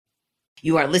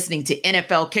You are listening to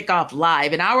NFL Kickoff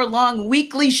Live, an hour-long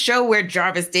weekly show where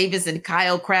Jarvis Davis and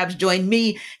Kyle Krabs join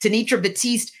me, Tanitra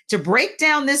Batiste, to break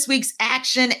down this week's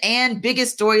action and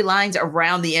biggest storylines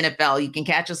around the NFL. You can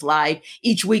catch us live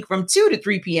each week from 2 to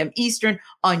 3 p.m. Eastern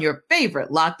on your favorite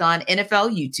Locked On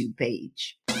NFL YouTube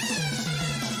page.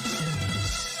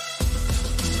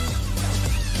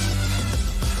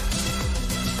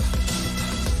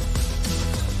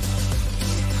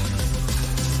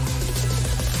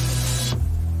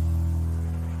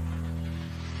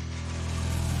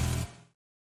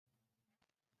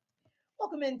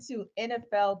 Welcome into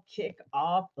NFL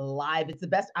Kickoff Live. It's the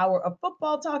best hour of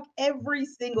football talk every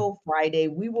single Friday.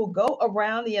 We will go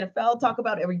around the NFL, talk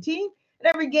about every team and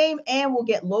every game, and we'll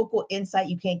get local insight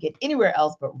you can't get anywhere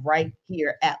else but right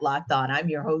here at Locked On. I'm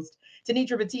your host,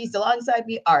 Tanitra Batiste. Alongside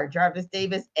me are Jarvis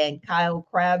Davis and Kyle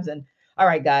Krabs. And all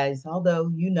right, guys,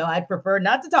 although I'd prefer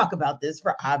not to talk about this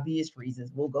for obvious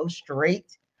reasons, we'll go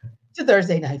straight to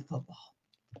Thursday Night Football.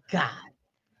 God.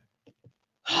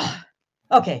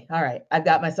 Okay, all right. I've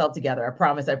got myself together. I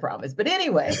promise. But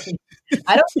anyway,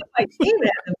 I don't think my team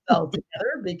has themselves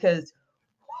together because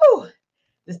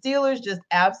the Steelers just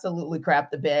absolutely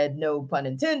crapped the bed, no pun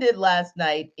intended, last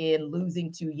night in losing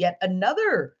to yet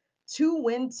another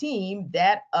 2-win team,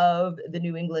 that of the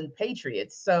New England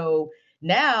Patriots. So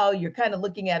now you're kind of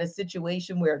looking at a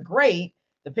situation where, great,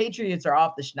 the Patriots are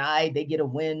off the schneid. They get a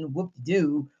win,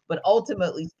 whoop-de-doo. But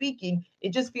ultimately speaking,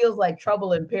 it just feels like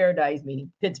trouble in paradise, meaning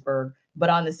Pittsburgh. But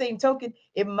on the same token,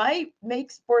 it might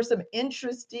make for some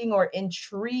interesting or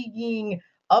intriguing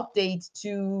updates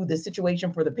to the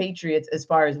situation for the Patriots as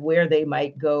far as where they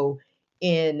might go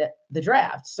in the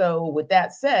draft. So with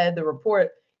that said, the report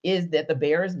is that the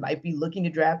Bears might be looking to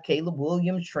draft Caleb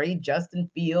Williams, trade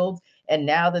Justin Fields. And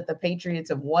now that the Patriots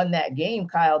have won that game,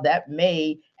 Kyle, that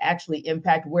may actually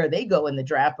impact where they go in the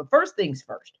draft. But first things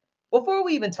first, before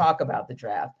we even talk about the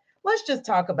draft, let's just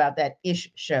talk about that ish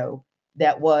show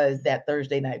that was that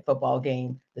Thursday Night Football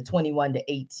game, the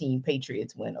 21-18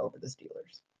 Patriots win over the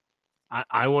Steelers.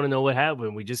 I want to know what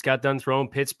happened. We just got done throwing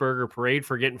Pittsburgh a parade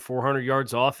for getting 400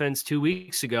 yards offense 2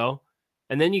 weeks ago.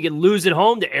 And then you can lose at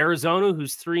home to Arizona,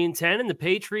 who's 3-10, and the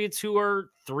Patriots, who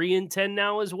are 3-10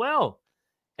 now as well.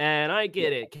 And I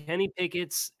get it. Kenny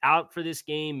Pickett's out for this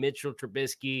game. Mitchell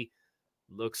Trubisky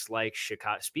looks like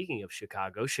Chicago. Speaking of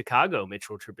Chicago,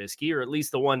 Mitchell Trubisky, or at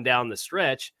least the one down the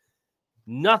stretch.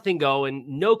 Nothing going,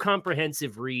 no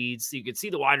comprehensive reads. You could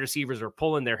see the wide receivers are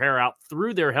pulling their hair out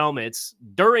through their helmets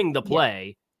during the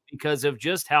play because of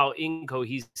just how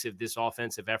incohesive this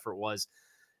offensive effort was.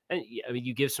 And I mean,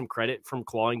 you give some credit from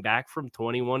clawing back from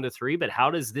 21-3, but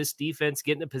how does this defense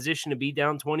get in a position to be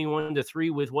down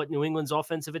 21-3 with what New England's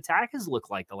offensive attack has looked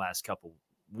like the last couple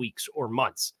weeks or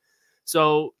months?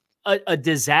 So a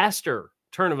disaster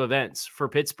turn of events for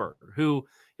Pittsburgh, who,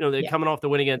 they're coming off the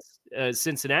win against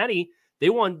Cincinnati. They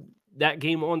won that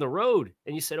game on the road.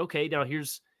 And you said, okay, now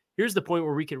here's the point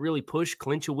where we could really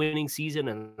clinch a winning season,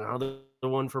 and another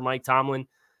one for Mike Tomlin.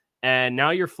 And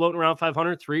now you're floating around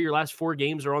 500. 3 of your last 4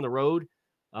 games are on the road.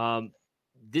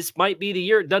 This might be the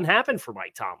year it doesn't happen for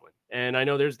Mike Tomlin. And I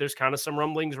know there's kind of some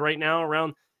rumblings right now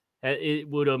around it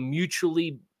would a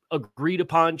mutually agreed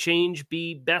upon change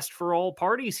be best for all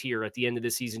parties here at the end of the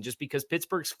season, just because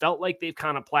Pittsburgh's felt like they've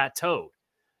kind of plateaued.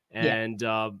 And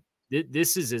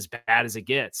this is as bad as it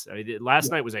gets. I mean,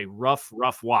 last night was a rough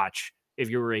watch if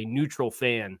you were a neutral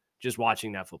fan just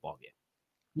watching that football game.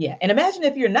 Yeah, and imagine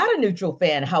if you're not a neutral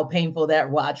fan, how painful that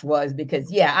watch was, because,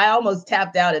 I almost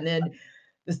tapped out, and then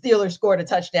the Steelers scored a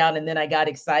touchdown, and then I got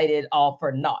excited all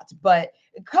for naught. But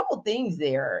a couple things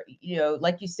there,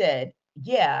 like you said,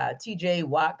 TJ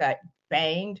Watt got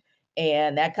banged,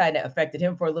 and that kind of affected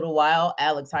him for a little while.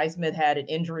 Alex Highsmith had an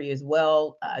injury as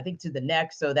well, I think to the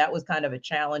neck. So that was kind of a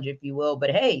challenge, if you will.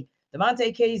 But hey,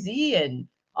 DeMonte KZ and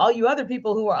all you other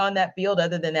people who were on that field,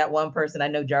 other than that one person, I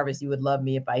know, Jarvis, you would love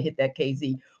me if I hit that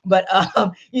KZ. But,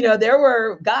 there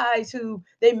were guys who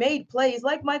they made plays,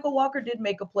 like Michael Walker did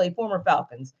make a play, former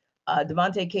Falcons,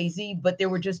 DeMonte KZ, but there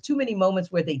were just too many moments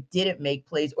where they didn't make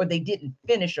plays or they didn't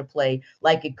finish a play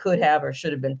like it could have or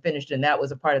should have been finished. And that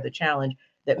was a part of the challenge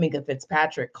that Minka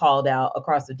Fitzpatrick called out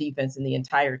across the defense and the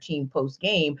entire team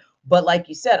post-game. But like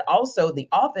you said, also the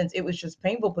offense, it was just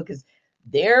painful because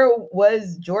there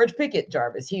was George Pickett,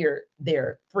 Jarvis, here,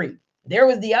 there, free. There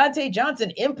was Deontay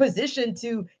Johnson in position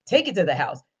to take it to the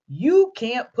house. You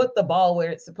can't put the ball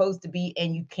where it's supposed to be,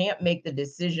 and you can't make the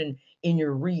decision in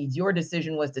your reads. Your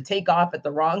decision was to take off at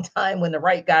the wrong time when the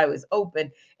right guy was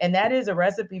open, and that is a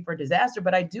recipe for disaster.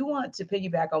 But I do want to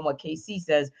piggyback on what KC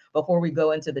says before we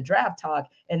go into the draft talk,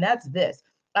 and that's this.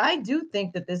 I do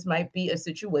think that this might be a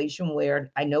situation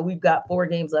where I know we've got 4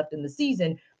 games left in the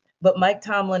season, but Mike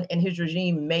Tomlin and his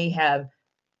regime may have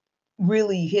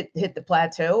really hit the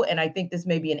plateau. And I think this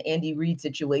may be an Andy Reid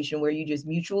situation where you just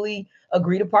mutually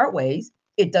agree to part ways.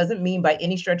 It doesn't mean by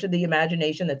any stretch of the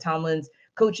imagination that Tomlin's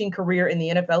coaching career in the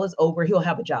NFL is over. He'll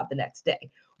have a job the next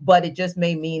day. But it just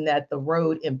may mean that the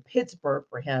road in Pittsburgh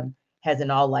for him has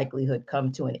in all likelihood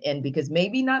come to an end because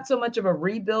maybe not so much of a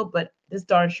rebuild, but this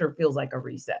darn sure feels like a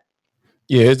reset.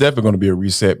 Yeah, it's definitely going to be a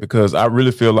reset because I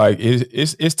really feel like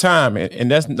it's time,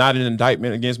 and that's not an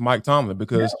indictment against Mike Tomlin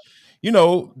because, you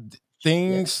know,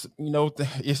 things,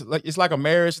 it's like a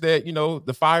marriage that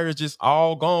the fire is just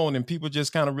all gone and people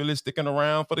just kind of really sticking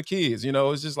around for the kids.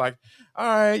 It's just like, all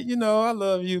right, I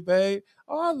love you, babe.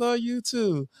 Oh, I love you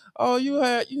too. Oh, you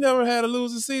never had a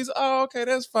losing season. Oh, okay,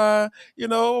 that's fine. We're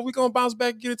gonna bounce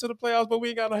back and get into the playoffs, but we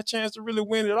ain't got a chance to really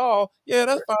win it all. Yeah,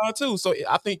 that's fine too. So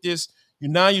I think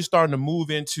now you're starting to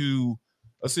move into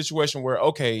a situation where,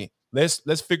 okay,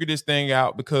 let's figure this thing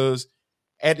out because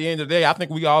at the end of the day, I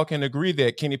think we all can agree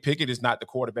that Kenny Pickett is not the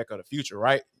quarterback of the future,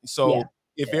 right? So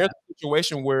if there's a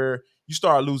situation where you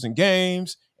start losing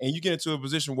games and you get into a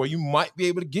position where you might be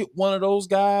able to get one of those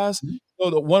guys,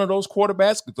 one of those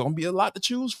quarterbacks, there's going to be a lot to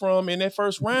choose from in that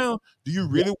first round. Do you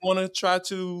really want to try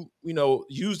to,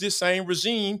 use this same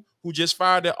regime who just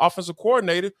fired their offensive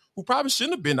coordinator, who probably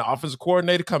shouldn't have been the offensive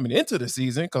coordinator coming into the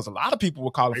season because a lot of people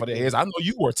were calling for their heads. I know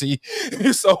you were, T.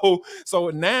 So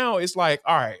now it's like,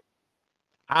 all right,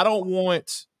 I don't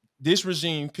want this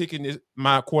regime picking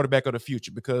my quarterback of the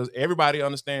future because everybody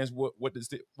understands what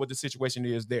the situation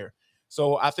is there.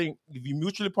 So I think if you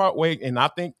mutually part ways, and I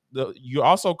think you're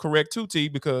also correct too, T,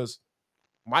 because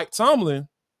Mike Tomlin,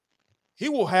 he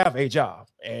will have a job,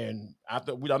 and I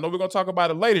know we're going to talk about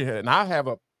it later, and I have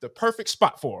the perfect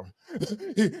spot for him,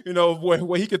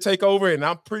 where he could take over, and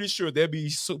I'm pretty sure there'll be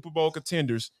Super Bowl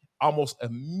contenders almost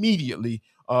immediately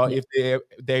if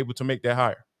they're able to make that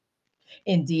hire.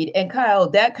 Indeed. And Kyle,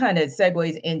 that kind of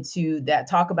segues into that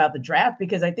talk about the draft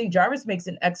because I think Jarvis makes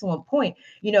an excellent point.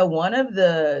 One of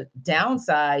the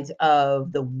downsides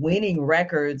of the winning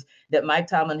records that Mike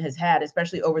Tomlin has had,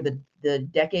 especially over the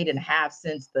decade and a half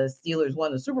since the Steelers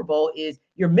won the Super Bowl, is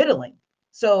you're middling.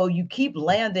 So you keep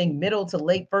landing middle to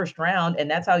late first round, and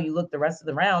that's how you look the rest of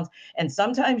the rounds. And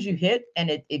sometimes you hit and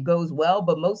it goes well,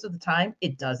 but most of the time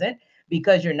it doesn't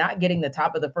because you're not getting the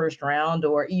top of the first round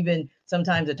or even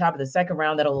sometimes the top of the second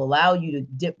round that'll allow you to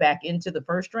dip back into the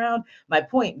first round. My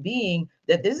point being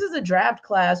that this is a draft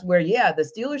class where, the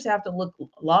Steelers have to look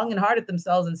long and hard at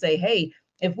themselves and say, hey,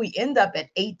 if we end up at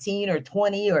 18 or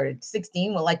 20 or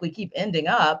 16, well, like we keep ending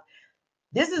up,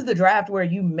 this is the draft where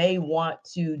you may want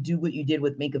to do what you did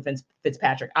with Minka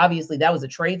Fitzpatrick. Obviously, that was a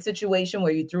trade situation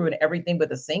where you threw in everything but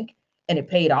the sink and it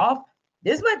paid off.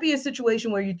 This might be a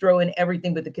situation where you throw in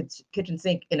everything but the kitchen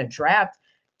sink in a draft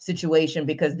situation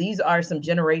because these are some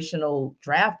generational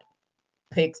draft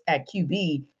picks at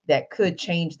QB that could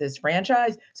change this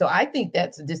franchise. So I think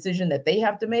that's a decision that they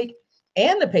have to make.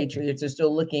 And the Patriots are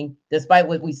still looking, despite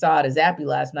what we saw at a Zappy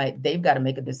last night, they've got to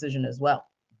make a decision as well.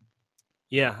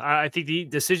 Yeah, I think the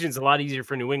decision's a lot easier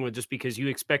for New England just because you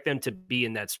expect them to be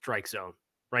in that strike zone,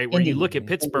 right? Where you look at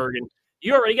Pittsburgh and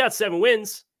you already got 7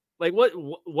 wins. Like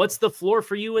what's the floor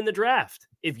for you in the draft?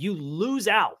 If you lose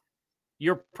out,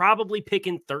 you're probably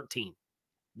picking 13.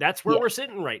 That's where we're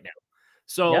sitting right now.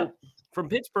 So from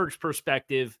Pittsburgh's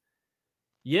perspective,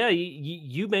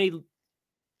 you may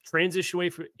transition away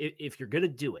from, if you're going to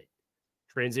do it,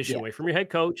 transition away from your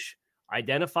head coach,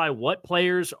 identify what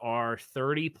players are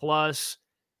 30 plus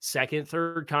second,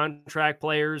 third contract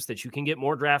players that you can get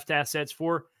more draft assets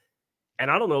for. And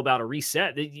I don't know about a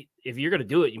reset. If you're going to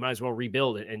do it, you might as well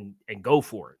rebuild it and go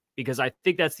for it, because I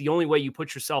think that's the only way you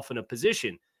put yourself in a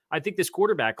position. I think this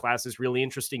quarterback class is really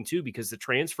interesting too, because the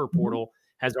transfer portal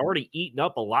has already eaten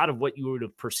up a lot of what you would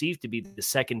have perceived to be the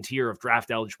second tier of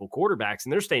draft eligible quarterbacks,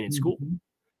 and they're staying in school.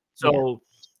 So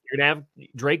you're going to have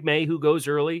Drake May, who goes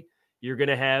early. You're going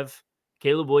to have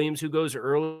Caleb Williams, who goes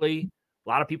early. A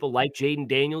lot of people like Jaden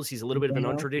Daniels. He's a little bit of an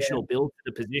untraditional build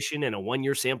for the position and a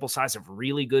 1-year sample size of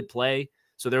really good play.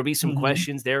 So there'll be some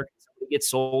questions there. Can somebody get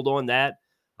sold on that?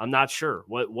 I'm not sure.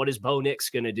 What is Bo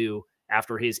Nix going to do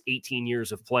after his 18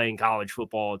 years of playing college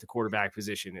football at the quarterback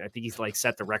position? I think he's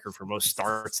set the record for most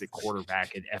starts at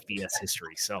quarterback in FBS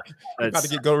history. So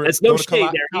that's no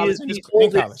shade there. He's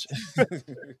college.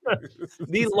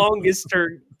 The longest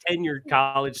tenured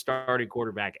college starting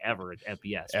quarterback ever at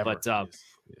FBS.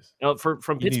 But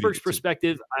from Pittsburgh's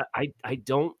perspective, I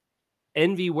don't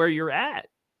envy where you're at.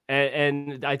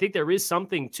 And I think there is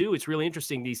something too. It's really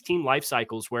interesting, these team life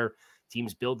cycles where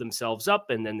teams build themselves up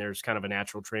and then there's kind of a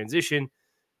natural transition.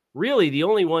 really the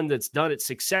only one that's done it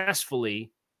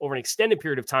successfully over an extended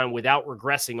period of time without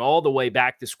regressing all the way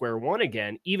back to square one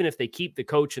again, even if they keep the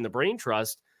coach and the brain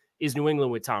trust, is New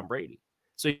England with Tom Brady.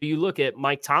 So you look at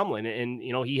Mike Tomlin, and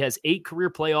he has 8 career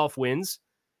playoff wins,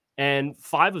 and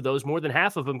 5 of those, more than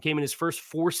half of them, came in his first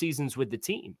 4 seasons with the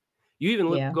team. You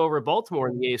even go over at Baltimore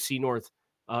in the AFC North.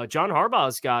 John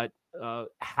Harbaugh's got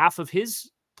half of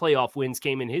his playoff wins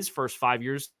came in his first 5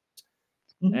 years,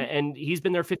 and he's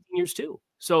been there 15 years too.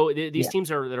 So these teams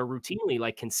that are routinely,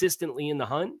 like, consistently in the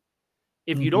hunt.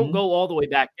 If you don't go all the way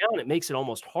back down, it makes it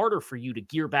almost harder for you to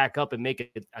gear back up and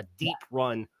make a deep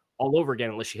run all over again,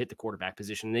 unless you hit the quarterback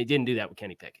position. And they didn't do that with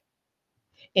Kenny Pickett.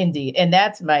 Indeed. And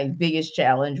that's my biggest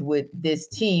challenge with this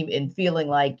team, and feeling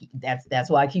like that's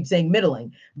why I keep saying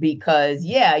middling, because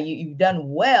you've done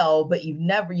well, but you've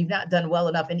not done well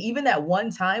enough. And even that one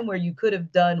time where you could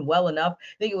have done well enough,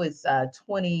 I think it was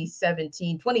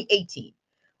 2018,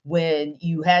 when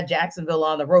you had Jacksonville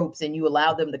on the ropes and you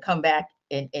allowed them to come back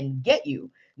and get you.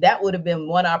 That would have been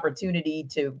one opportunity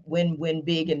to win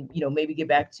big and, maybe get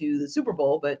back to the Super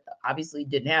Bowl, but obviously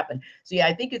didn't happen. So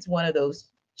I think it's one of those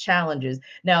challenges.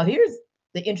 Now, here's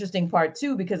the interesting part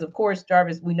too, because of course,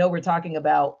 Jarvis, we know we're talking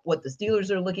about what the Steelers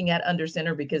are looking at under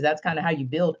center, because that's kind of how you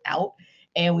build out.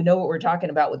 And we know what we're talking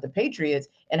about with the Patriots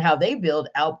and how they build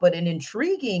out. But an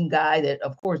intriguing guy that,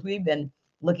 of course, we've been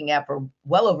looking at for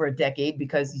well over a decade,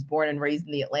 because he's born and raised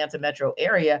in the Atlanta metro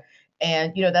area.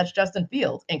 And, that's Justin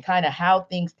Fields, and kind of how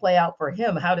things play out for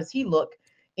him. How does he look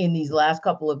in these last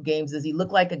couple of games? Does he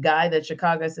look like a guy that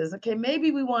Chicago says, okay,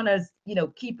 maybe we want to,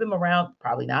 keep him around?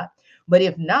 Probably not. But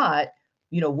if not,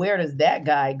 where does that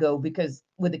guy go? Because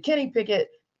with the Kenny Pickett,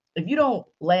 if you don't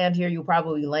land here, you'll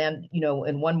probably land,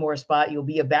 in one more spot. You'll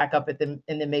be a backup at them,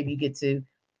 and then maybe you get to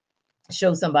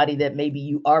show somebody that maybe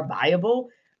you are viable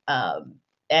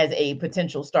as a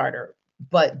potential starter.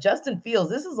 But Justin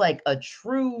Fields, this is like a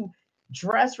true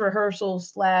dress rehearsal /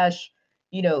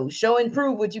 show and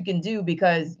prove what you can do,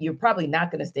 because you're probably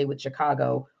not going to stay with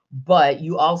Chicago, but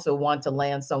you also want to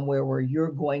land somewhere where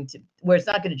where it's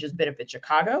not going to just benefit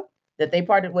Chicago that they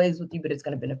parted ways with you, but it's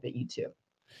going to benefit you too.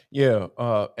 Yeah.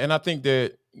 And I think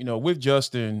that, with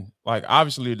Justin, like,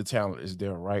 obviously the talent is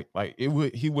there, right? Like, he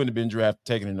wouldn't have been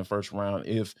taken in the first round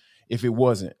if it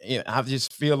wasn't. And I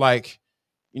just feel like,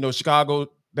 Chicago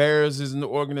Bears is an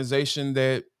organization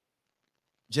that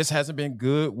just hasn't been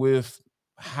good with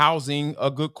housing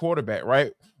a good quarterback,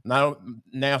 right? Now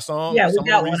some we of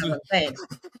got the one reasons, of them. Thanks.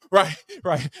 right.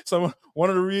 One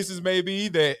of the reasons may be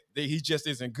that he just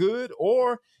isn't good,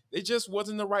 or it just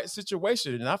wasn't the right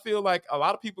situation. And I feel like a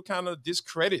lot of people kind of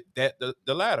discredit the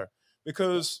latter,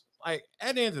 because, like,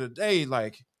 at the end of the day,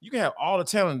 like, you can have all the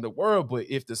talent in the world, but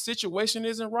if the situation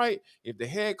isn't right, if the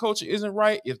head coach isn't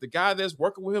right, if the guy that's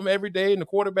working with him every day and the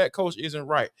quarterback coach isn't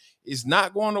right, it's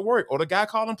not going to work. Or the guy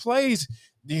calling plays,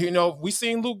 we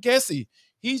seen Luke Gessie.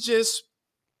 He just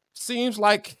seems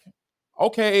like,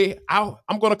 okay,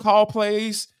 I'm going to call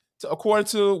plays according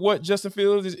to what Justin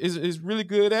Fields is really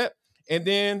good at. And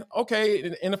then,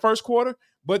 okay, in the first quarter,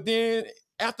 but then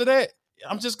after that,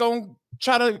 I'm just going to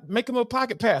try to make him a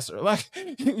pocket passer. Like,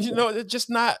 it's just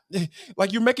not,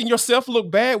 like, you're making yourself look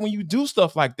bad when you do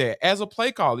stuff like that. As a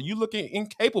play caller, you looking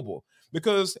incapable,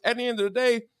 because at the end of the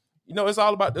day, it's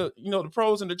all about the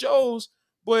pros and the Joes,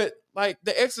 but, like,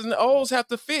 the X's and the O's have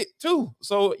to fit too.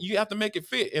 So you have to make it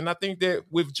fit. And I think that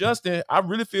with Justin, I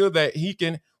really feel that he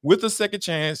can, with a second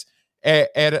chance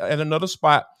at another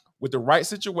spot, with the right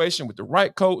situation, with the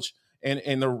right coach,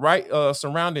 and the right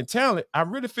surrounding talent, I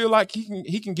really feel like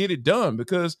he can get it done.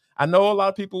 Because I know a lot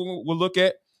of people will look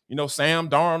at, Sam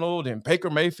Darnold and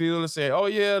Baker Mayfield and say, oh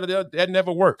yeah, that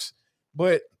never works.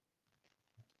 But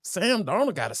Sam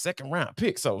Darnold got a second round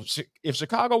pick. So if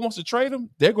Chicago wants to trade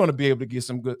him, they're going to be able to get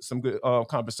some good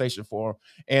compensation for him.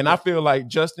 And I feel like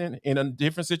Justin, in a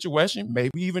different situation,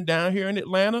 maybe even down here in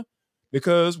Atlanta,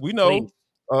 because we know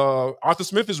Arthur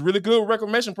Smith is really good with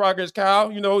reclamation progress.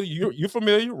 Kyle, you're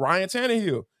familiar. Ryan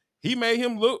Tannehill, he made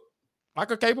him look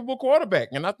like a capable quarterback.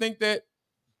 And I think that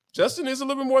Justin is a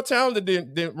little bit more talented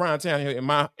than Ryan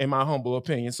Tannehill, in my humble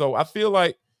opinion. So I feel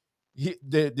like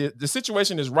the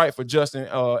situation is right for Justin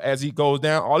as he goes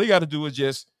down. All he got to do is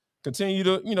just continue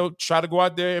to, try to go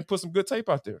out there and put some good tape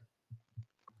out there.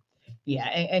 Yeah,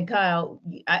 and Kyle,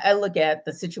 I look at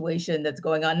the situation that's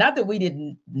going on. Not that we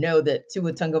didn't know that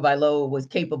Tua Tagovailoa was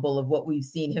capable of what we've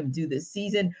seen him do this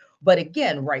season, but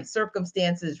again, right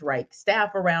circumstances, right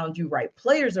staff around you, right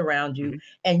players around you,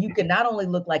 and you can not only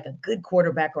look like a good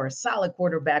quarterback or a solid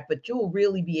quarterback, but you'll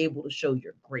really be able to show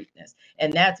your greatness.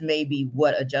 And that's maybe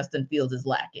what a Justin Fields is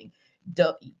lacking.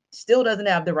 still doesn't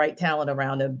have the right talent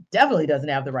around him, definitely doesn't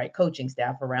have the right coaching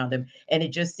staff around him. And it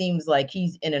just seems like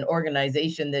he's in an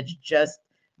organization that's just,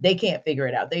 they can't figure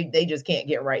it out. They just can't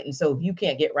get right. And so if you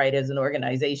can't get right as an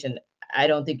organization, I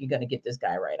don't think you're going to get this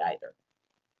guy right either.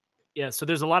 Yeah, so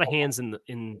there's a lot of hands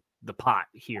in the pot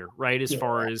here, right? As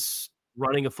far as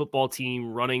running a football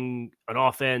team, running an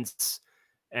offense.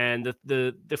 And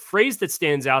the phrase that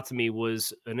stands out to me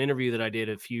was an interview that I did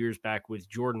a few years back with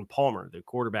Jordan Palmer, the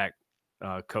quarterback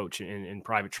coach and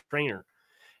private trainer.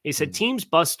 He said, teams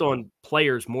bust on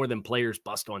players more than players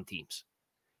bust on teams.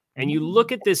 And you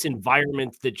look at this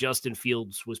environment that Justin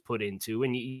Fields was put into,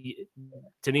 and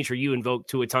Tanisha, you invoked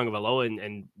Tua Tagovailoa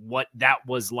and what that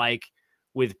was like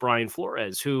with Brian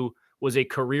Flores, who was a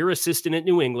career assistant at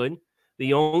New England.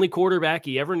 The only quarterback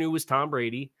he ever knew was Tom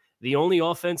Brady. The only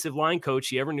offensive line coach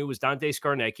he ever knew was Dante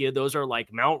Scarnecchia. Those are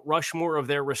like Mount Rushmore of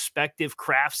their respective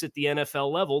crafts at the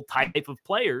NFL level type of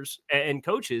players and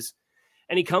coaches.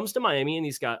 And he comes to Miami and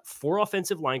he's got 4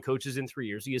 offensive line coaches in 3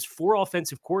 years. He has 4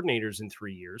 offensive coordinators in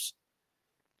 3 years.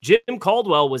 Jim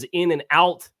Caldwell was in and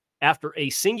out after a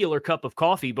singular cup of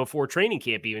coffee before training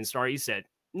camp even started. He said,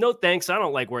 no, thanks. I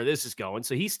don't like where this is going.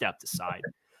 So he stepped aside.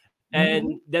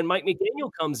 And then Mike McDaniel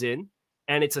comes in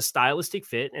and it's a stylistic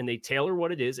fit and they tailor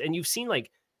what it is. And you've seen like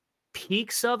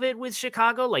peaks of it with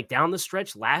Chicago, like down the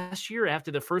stretch last year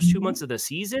after the first 2 months of the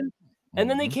season. And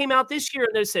then they came out this year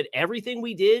and they said, everything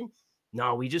we did,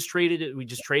 no, we just traded it.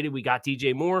 We got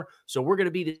DJ Moore. So we're going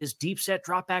to be this deep set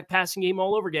drop back passing game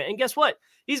all over again. And guess what?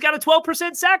 He's got a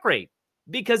 12% sack rate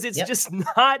because it's just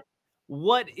not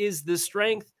what is the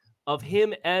strength of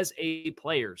him as a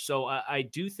player. So I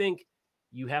do think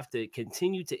you have to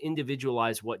continue to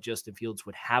individualize what Justin Fields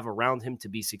would have around him to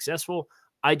be successful.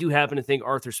 I do happen to think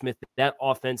Arthur Smith, that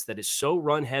offense that is so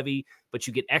run heavy, but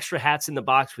you get extra hats in the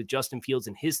box with Justin Fields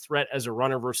and his threat as a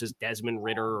runner versus Desmond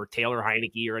Ridder or Taylor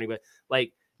Heineke or anybody.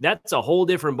 Like, that's a whole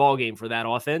different ballgame for that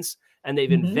offense. And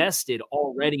they've invested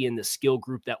already in the skill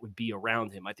group that would be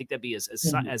around him. I think that'd be as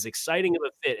exciting of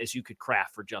a fit as you could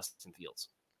craft for Justin Fields.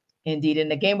 Indeed. And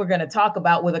the game we're going to talk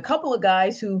about with a couple of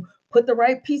guys who put the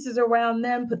right pieces around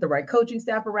them, put the right coaching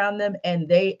staff around them, and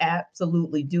they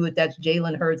absolutely do it. That's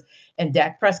Jalen Hurts and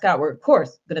Dak Prescott. We're, of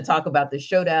course, going to talk about the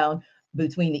showdown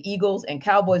between the Eagles and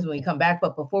Cowboys when we come back.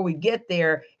 But before we get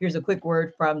there, here's a quick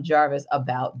word from Jarvis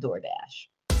about DoorDash.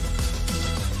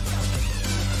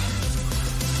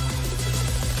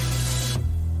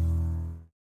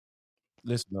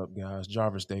 Listen up, guys.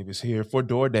 Jarvis Davis here for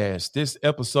DoorDash. This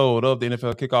episode of the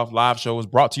NFL Kickoff Live Show is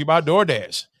brought to you by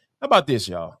DoorDash. How about this,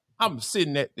 y'all? I'm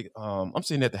sitting at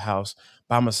the house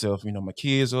by myself. You know, my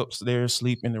kids upstairs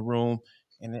sleep in the room,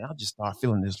 and then I just start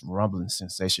feeling this rumbling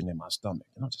sensation in my stomach,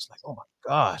 and I'm just like, oh my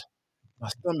God, my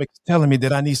stomach is telling me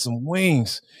that I need some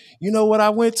wings. You know what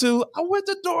I went to? I went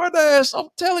to DoorDash. I'm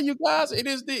telling you guys, it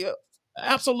is the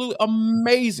absolute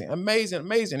amazing. And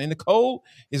the code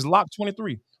is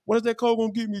LOCK23. What is that code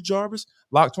going to get me, Jarvis?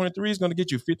 LOCK23 is going to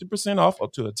get you 50% off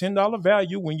up to a $10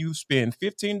 value when you spend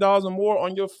 $15 or more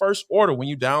on your first order. When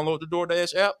you download the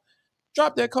DoorDash app,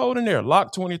 drop that code in there,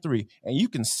 LOCK23, and you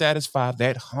can satisfy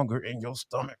that hunger in your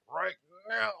stomach right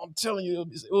now. I'm telling you,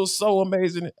 it was so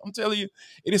amazing. I'm telling you,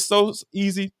 it is so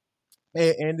easy,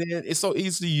 and then it's so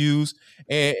easy to use.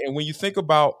 And when you think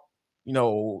about, you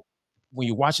know, when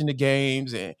you're watching the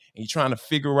games and you're trying to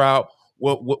figure out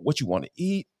what you want to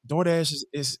eat, DoorDash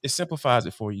it simplifies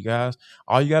it for you guys.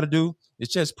 All you got to do is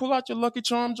just pull out your Lucky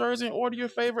Charm jersey and order your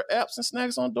favorite apps and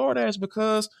snacks on DoorDash,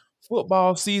 because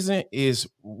football season is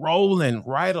rolling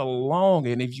right along.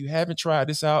 And if you haven't tried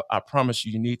this out, I promise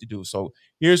you need to do. So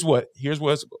here's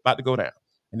what's about to go down.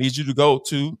 I need you to go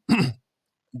to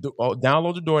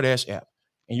download the DoorDash app,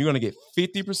 and you're going to get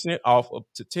 50% off up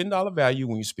to $10 value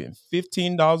when you spend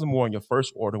 $15 or more on your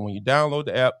first order. When you download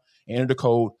the app, enter the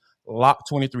code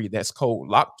LOCK23. That's code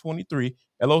LOCK23,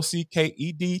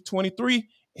 LOCKED 23,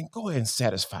 and go ahead and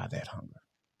satisfy that hunger.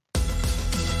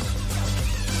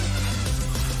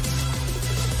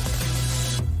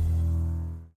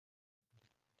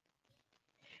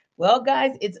 Well,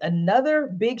 guys, it's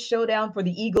another big showdown for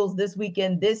the Eagles this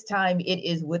weekend. This time it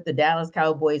is with the Dallas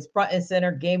Cowboys, front and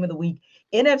center, game of the week.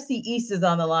 NFC East is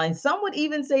on the line. Some would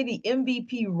even say the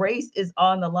MVP race is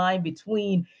on the line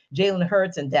between Jalen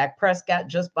Hurts and Dak Prescott,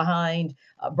 just behind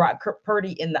Brock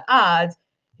Purdy in the odds.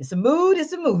 It's a mood,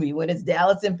 it's a movie when it's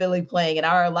Dallas and Philly playing. And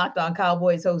our Locked On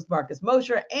Cowboys host, Marcus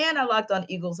Mosher, and our Locked On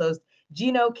Eagles host,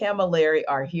 Gino Camilleri,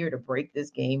 are here to break this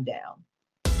game down.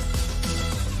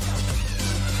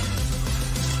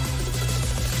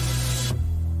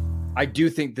 I do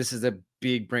think this is a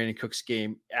big Brandon Cooks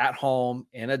game at home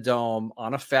in a dome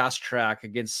on a fast track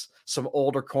against some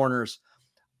older corners.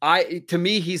 To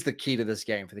me, he's the key to this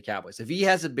game for the Cowboys. If he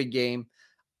has a big game,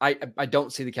 I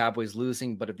don't see the Cowboys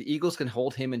losing, but if the Eagles can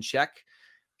hold him in check,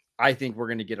 I think we're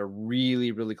going to get a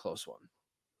really, really close one.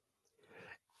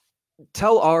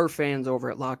 Tell our fans over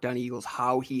at Locked On Eagles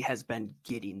how he has been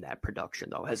getting that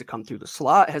production, though. Has it come through the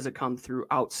slot? Has it come through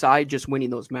outside, just winning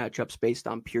those matchups based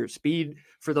on pure speed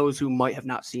for those who might have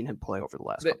not seen him play over the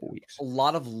last couple weeks? A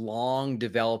lot of long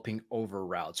developing over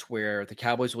routes where the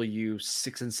Cowboys will use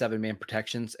 6 and 7 man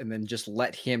protections and then just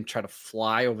let him try to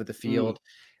fly over the field,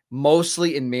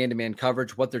 mostly in man-to-man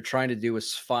coverage. What they're trying to do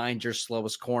is find your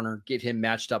slowest corner, get him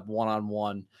matched up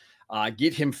one-on-one,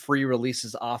 get him free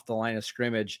releases off the line of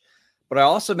scrimmage. But I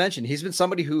also mentioned he's been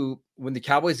somebody who, when the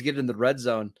Cowboys get in the red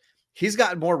zone, he's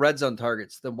gotten more red zone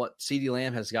targets than what CeeDee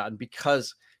Lamb has gotten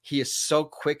because he is so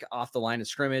quick off the line of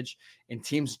scrimmage, and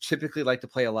teams typically like to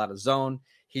play a lot of zone.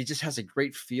 He just has a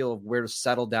great feel of where to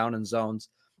settle down in zones.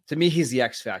 To me, he's the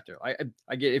X factor.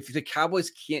 I get, if the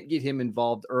Cowboys can't get him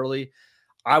involved early,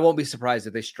 I won't be surprised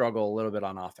if they struggle a little bit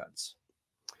on offense.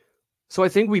 So I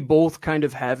think we both kind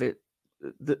of have it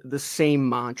the same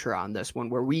mantra on this one,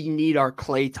 where we need our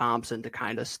Klay Thompson to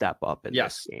kind of step up in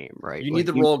this game, right? You need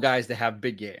the role guys to have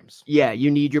big games. Yeah, you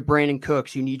need your Brandon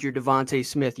Cooks, you need your Devontae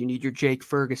Smith, you need your Jake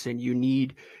Ferguson, you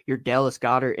need your Dallas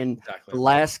Goedert. And the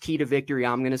last key to victory,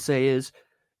 I'm going to say, is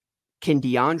can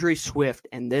DeAndre Swift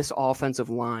and this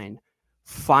offensive line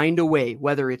find a way,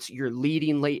 whether it's you're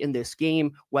leading late in this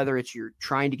game, whether it's you're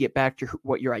trying to get back to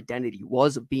what your identity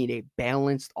was of being a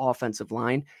balanced offensive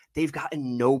line, they've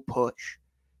gotten no push.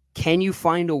 Can you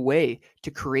find a way to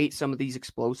create some of these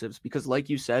explosives? Because like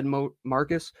you said,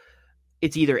 Marcus,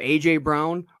 it's either A.J.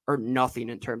 Brown or nothing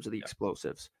in terms of the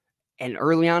explosives. And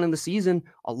early on in the season,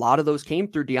 a lot of those came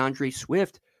through DeAndre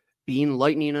Swift being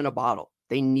lightning in a bottle.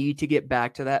 They need to get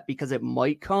back to that, because it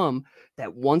might come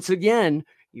that once again,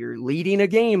 you're leading a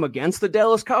game against the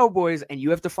Dallas Cowboys and you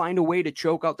have to find a way to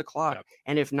choke out the clock. Yep.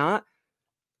 And if not,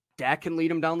 Dak can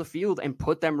lead them down the field and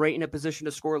put them right in a position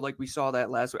to score like we saw that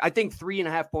last week. I think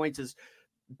 3.5 points is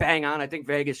bang on. I think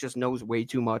Vegas just knows way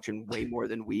too much and way more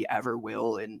than we ever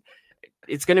will. And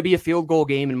it's going to be a field goal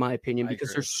game, in my opinion,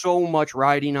 because there's so much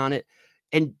riding on it.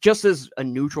 And just as a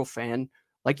neutral fan,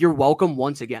 like, you're welcome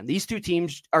once again. These two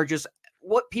teams are just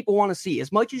what people want to see.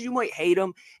 As much as you might hate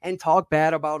them and talk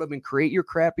bad about them and create your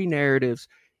crappy narratives,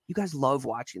 you guys love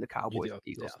watching the Cowboys and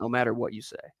Eagles, no matter what you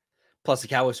say. Plus, the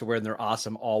Cowboys are wearing their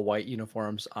awesome all-white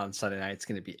uniforms on Sunday night. It's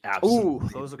going to be absolutely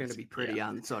amazing. Those are going to be pretty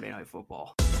on Sunday Night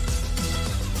Football.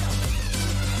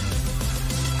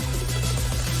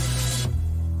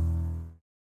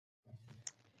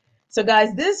 So,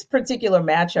 guys, this particular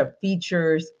matchup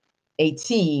features a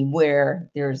team where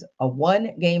there's a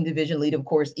 1-game division lead, of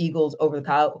course, Eagles over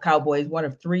the Cowboys, one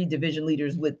of 3 division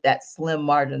leaders with that slim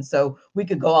margin. So we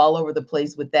could go all over the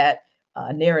place with that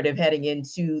narrative heading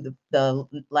into the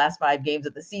last 5 games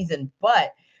of the season.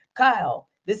 But Kyle,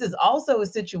 this is also a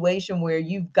situation where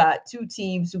you've got 2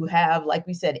 teams who have, like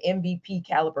we said, MVP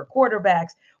caliber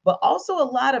quarterbacks, but also a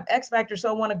lot of X factor. So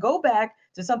I want to go back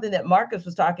to something that Marcus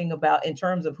was talking about in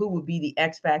terms of who would be the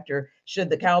X factor should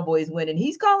the Cowboys win. And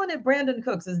he's calling it Brandon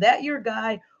Cooks. Is that your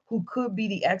guy who could be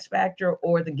the X factor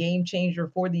or the game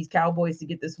changer for these Cowboys to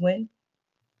get this win?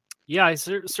 Yeah, I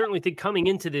certainly think coming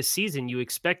into this season, you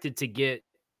expected to get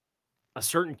a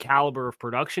certain caliber of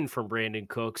production from Brandon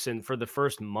Cooks. And for the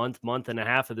first month and a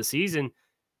half of the season,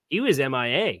 he was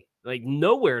MIA, like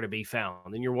nowhere to be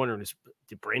found. And you're wondering,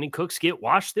 did Brandon Cooks get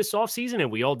washed this offseason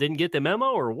and we all didn't get the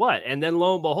memo or what? And then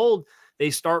lo and behold, they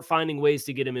start finding ways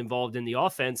to get him involved in the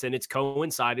offense. And it's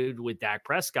coincided with Dak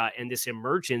Prescott and this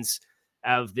emergence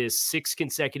of this 6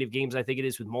 consecutive games, I think it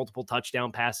is, with multiple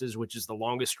touchdown passes, which is the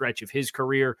longest stretch of his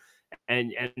career,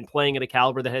 and playing at a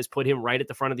caliber that has put him right at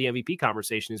the front of the MVP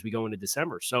conversation as we go into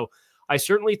December. So I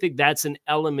certainly think that's an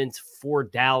element for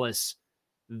Dallas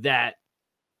that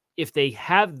if they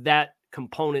have that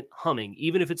component humming,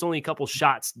 even if it's only a couple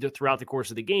shots throughout the course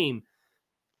of the game,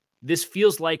 this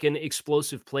feels like an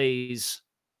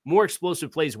more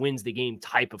explosive plays wins the game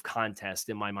type of contest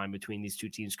in my mind between these 2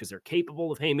 teams, because they're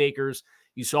capable of haymakers.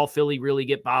 You saw Philly really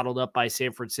get bottled up by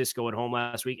San Francisco at home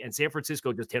last week, and San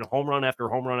Francisco just hit home run after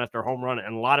home run after home run,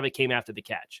 and a lot of it came after the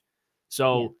catch.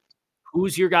 So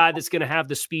who's your guy that's going to have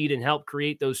the speed and help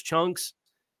create those chunks?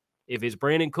 If it's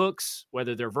Brandon Cooks,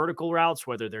 whether they're vertical routes,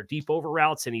 whether they're deep over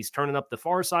routes, and he's turning up the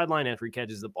far sideline after he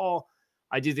catches the ball,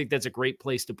 I do think that's a great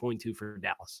place to point to for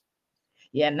Dallas.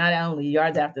 Yeah, not only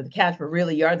yards after the catch, but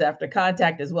really yards after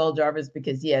contact as well, Jarvis,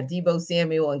 because, Deebo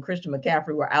Samuel and Christian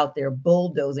McCaffrey were out there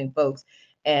bulldozing folks.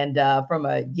 And from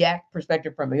a yak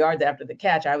perspective, from yards after the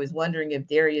catch, I was wondering if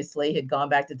Darius Slay had gone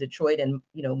back to Detroit and,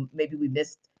 maybe we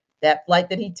missed that flight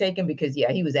that he'd taken because,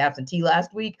 yeah, he was absentee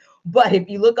last week. But if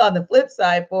you look on the flip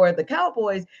side for the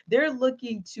Cowboys, they're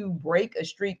looking to break a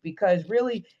streak because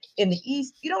really in the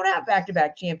East, you don't have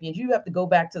back-to-back champions. You have to go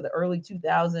back to the early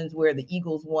 2000s where the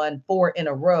Eagles won 4 in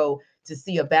a row to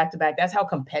see a back-to-back. That's how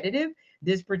competitive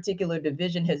this particular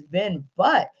division has been.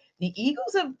 But the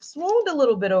Eagles have swooned a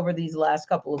little bit over these last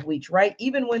couple of weeks, right?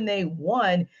 Even when they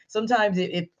won, sometimes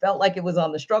it felt like it was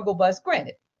on the struggle bus.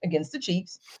 Granted, against the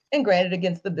Chiefs and granted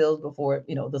against the Bills before,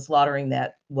 the slaughtering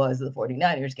that was the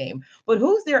 49ers game. But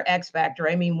who's their X factor?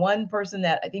 I mean, one person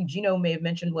that I think Gino may have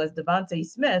mentioned was Devontae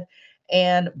Smith,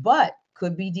 but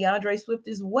could be DeAndre Swift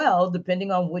as well,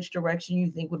 depending on which direction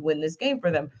you think would win this game for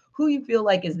them. Who you feel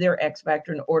like is their X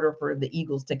factor in order for the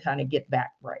Eagles to kind of get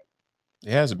back right?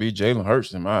 It has to be Jalen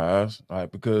Hurts in my eyes,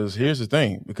 because here's the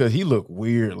thing, because he looked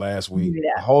weird last week,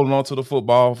 holding on to the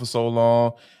football for so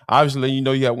long. Obviously,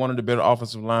 you have one of the better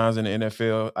offensive lines in the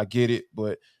NFL. I get it,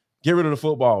 but get rid of the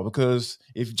football, because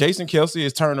if Jason Kelce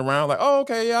is turning around like, oh,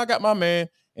 okay, yeah, I got my man,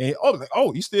 and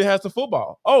he still has the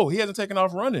football. Oh, he hasn't taken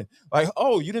off running. Like,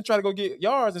 oh, you didn't try to go get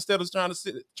yards instead of trying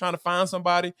to find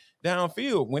somebody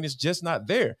downfield when it's just not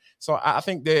there. So I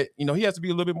think that he has to be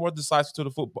a little bit more decisive to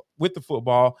the football with the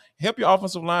football. Help your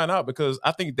offensive line out, because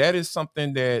I think that is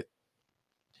something that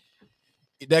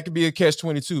could be a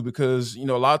catch-22, because a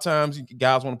lot of times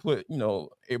guys want to put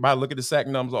everybody look at the sack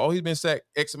numbers. Oh, he's been sacked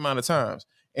X amount of times,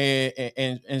 and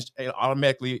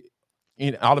automatically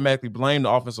blame the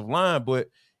offensive line, but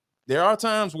there are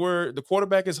times where the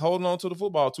quarterback is holding on to the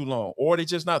football too long, or they're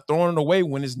just not throwing it away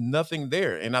when there's nothing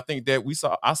there. And I think that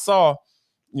I saw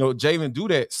Jalen do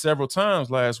that several times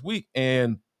last week.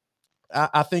 And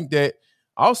I think that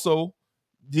also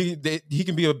he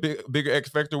can be a bigger X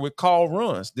factor with call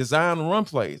runs, design run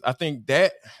plays. I think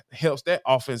that helps that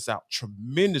offense out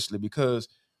tremendously, because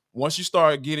once you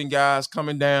start getting guys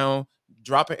coming down,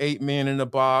 dropping 8 men in the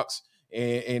box,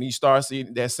 and you start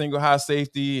seeing that single high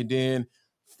safety, and then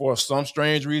for some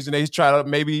strange reason they try to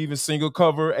maybe even single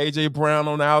cover AJ Brown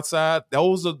on the outside.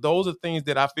 Those are things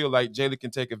that I feel like Jalen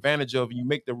can take advantage of. You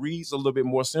make the reads a little bit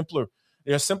more simpler.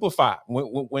 They're simplified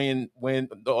when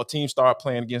the team start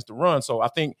playing against the run. So I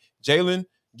think Jalen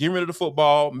getting rid of the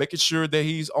football, making sure that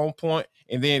he's on point,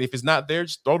 and then if it's not there,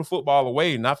 just throw the football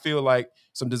away. And I feel like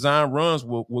some design runs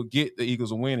will get the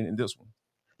Eagles a win in this one.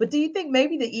 But do you think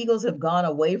maybe the Eagles have gone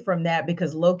away from that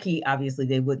because low-key, obviously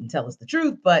they wouldn't tell us the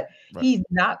truth, but right, he's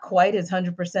not quite his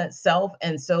 100% self.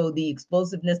 And so the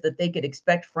explosiveness that they could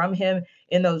expect from him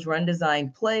in those run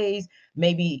design plays,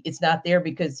 maybe it's not there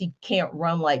because he can't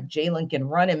run like Jalen can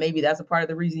run. And maybe that's a part of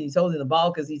the reason he's holding the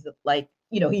ball, because he's like,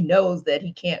 he knows that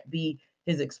he can't be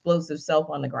his explosive self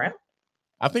on the ground.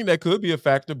 I think that could be a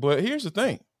factor, but here's the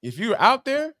thing. If you're out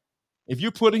there, if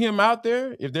you're putting him out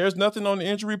there, if there's nothing on the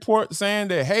injury report saying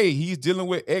that, hey, he's dealing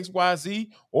with X, Y,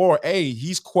 Z, or hey,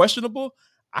 he's questionable,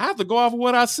 I have to go off of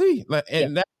what I see.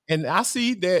 And I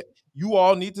see that you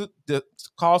all need to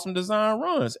call some design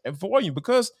runs for you,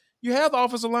 because you have the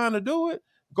offensive line to do it.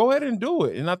 Go ahead and do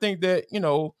it. And I think that,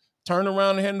 turn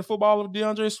around and handing the football with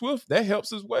DeAndre Swift, that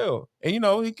helps as well. And,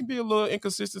 he can be a little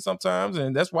inconsistent sometimes,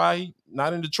 and that's why he's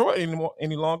not in Detroit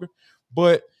any longer.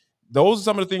 But those are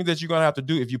some of the things that you're going to have to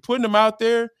do. If you're putting them out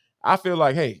there, I feel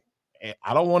like, hey,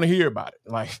 I don't want to hear about it.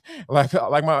 Like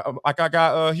I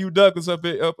got Hugh Douglas up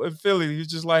in Philly. He's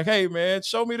just like, hey, man,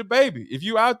 show me the baby. If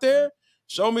you out there,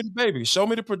 show me the baby. Show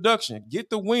me the production. Get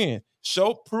the win.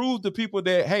 Prove to people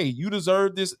that, hey, you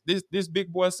deserve this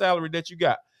big boy salary that you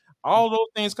got. All those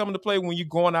things come into play when you're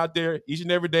going out there each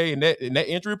and every day, and that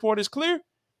injury report is clear.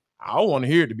 I don't want to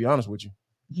hear it, to be honest with you.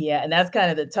 Yeah, and that's kind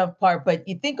of the tough part. But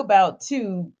you think about,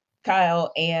 too,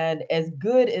 Kyle, and as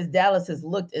good as Dallas has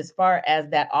looked as far as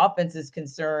that offense is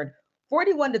concerned,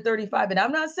 41-35. And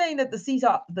I'm not saying that the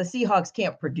Seahawks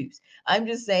can't produce. I'm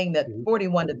just saying that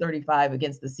 41-35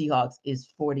 against the Seahawks is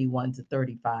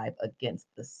 41-35 against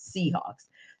the Seahawks.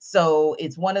 So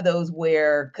it's one of those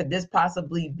where could this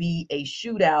possibly be a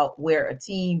shootout where a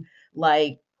team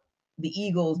like the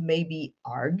Eagles maybe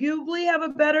arguably have a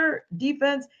better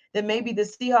defense than maybe the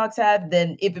Seahawks have?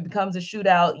 Then if it becomes a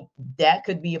shootout, that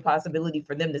could be a possibility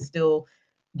for them to still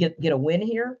get a win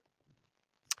here.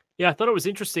 Yeah, I thought it was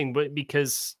interesting, but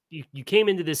because you came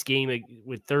into this game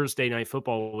with Thursday Night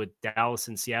Football with Dallas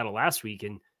and Seattle last week,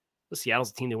 and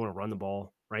Seattle's a team, they want to run the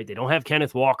ball, right? They don't have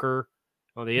Kenneth Walker.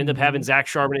 Well, they end up having Zach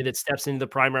Charbonnet that steps into the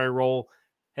primary role,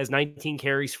 has 19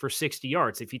 carries for 60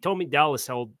 yards. If you told me Dallas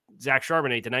held Zach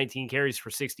Charbonnet to 19 carries for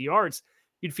 60 yards,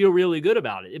 you'd feel really good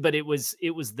about it. But it was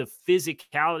the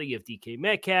physicality of DK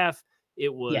Metcalf.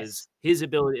 It was his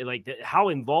ability, how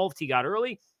involved he got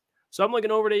early. So I'm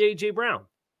looking over to AJ Brown,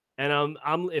 and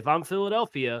if I'm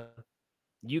Philadelphia,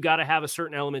 You got to have a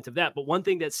certain element of that. But one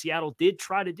thing that Seattle did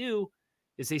try to do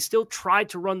is they still tried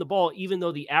to run the ball, even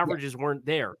though the averages weren't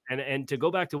there. And to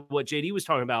go back to what JD was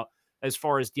talking about, as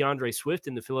far as DeAndre Swift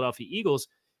and the Philadelphia Eagles,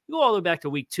 you go all the way back to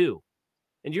week 2.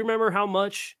 And do you remember how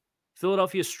much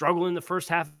Philadelphia struggled in the first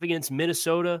half against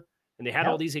Minnesota? And they had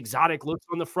all these exotic looks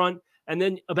on the front. And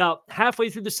then about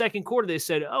halfway through the second quarter, they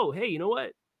said, oh, hey, you know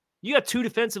what? You got 2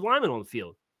 defensive linemen on the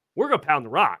field. We're going to pound the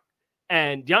rock.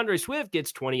 And DeAndre Swift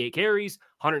gets 28 carries,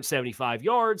 175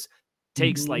 yards,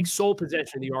 takes like sole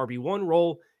possession of the RB1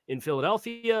 role in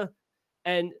Philadelphia.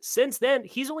 And since then,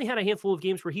 he's only had a handful of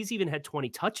games where he's even had 20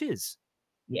 touches.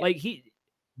 Yeah. Like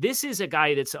this is a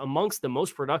guy that's amongst the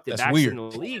most productive backs in the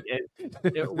league.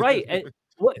 And, right. And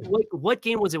what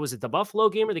game was it? Was it the Buffalo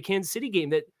game or the Kansas City game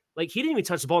that like he didn't even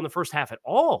touch the ball in the first half at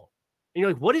all? And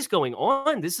you're like, what is going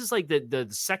on? This is like the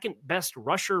second best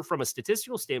rusher from a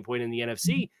statistical standpoint in the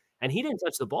NFC, and he didn't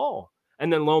touch the ball.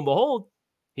 And then lo and behold,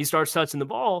 he starts touching the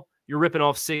ball. You're ripping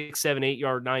off 6, 7, 8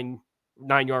 yard, 9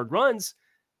 yard runs,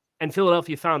 and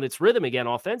Philadelphia found its rhythm again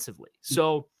offensively.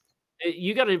 So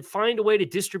you got to find a way to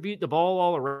distribute the ball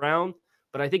all around.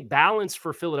 But I think balance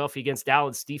for Philadelphia against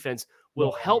Dallas defense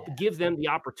will help give them the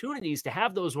opportunities to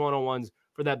have those one-on-ones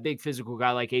for that big physical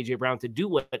guy like A.J. Brown to do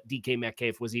what DK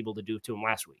Metcalf was able to do to him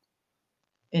last week.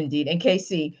 Indeed. And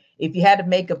KC, if you had to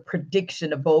make a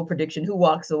prediction, a bold prediction, who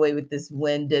walks away with this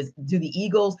win? Do the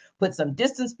Eagles put some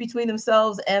distance between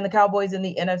themselves and the Cowboys in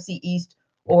the NFC East?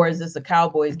 Or is this a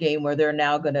Cowboys game where they're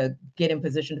now going to get in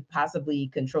position to possibly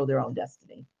control their own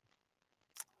destiny?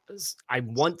 I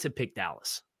want to pick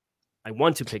Dallas.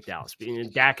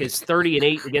 Dak is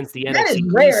 30-8 against the NFC. That is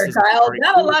rare, Kyle.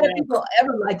 Not a lot of people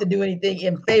ever like to do anything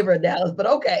in favor of Dallas, but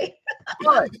okay.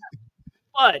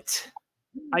 but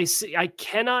I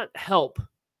cannot help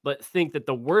but think that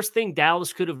the worst thing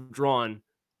Dallas could have drawn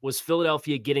was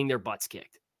Philadelphia getting their butts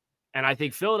kicked. And I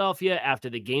think Philadelphia, after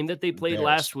the game that they played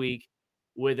last week,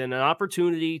 with an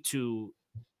opportunity to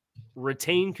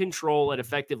retain control and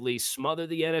effectively smother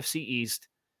the NFC East,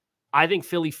 I think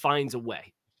Philly finds a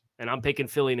way. And I'm picking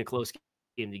Philly in a close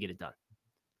game to get it done.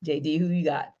 JD, who you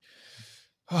got?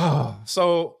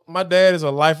 So my dad is a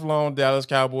lifelong Dallas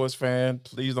Cowboys fan.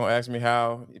 Please don't ask me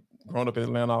how. Grown up in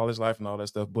Atlanta all his life and all that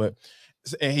stuff. But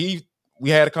we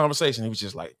had a conversation. He was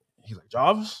just like,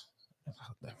 Jarvis,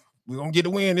 we're gonna get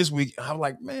a win this week. I was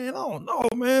like, man, I don't know,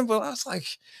 man. But I was like,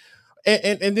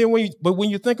 and then when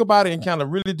you think about it and kind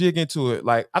of really dig into it,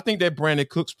 like I think that Brandon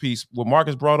Cooks piece, what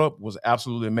Marcus brought up, was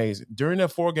absolutely amazing. During that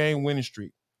 4-game winning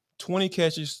streak, 20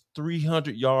 catches,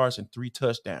 300 yards, and 3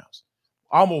 touchdowns.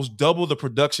 Almost double the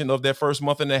production of that first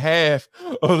month and a half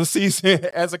of the season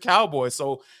as a Cowboy.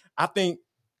 So I think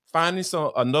finding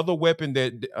another weapon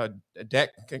that Dak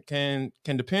can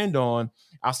depend on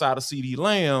outside of CD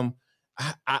Lamb,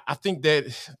 I think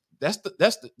that's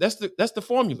the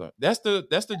formula. That's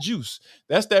the juice.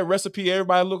 That's that recipe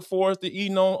everybody look forward to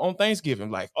eating on Thanksgiving.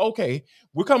 Like, okay,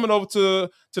 we're coming over to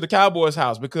the Cowboys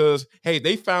house because hey,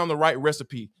 they found the right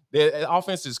recipe. Their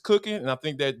offense is cooking, and I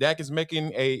think that Dak is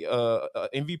making a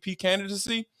MVP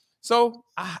candidacy. So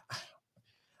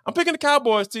I'm picking the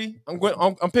Cowboys, T.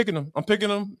 I'm picking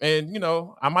them. And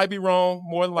I might be wrong.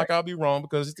 More than like I'll be wrong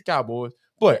because it's the Cowboys.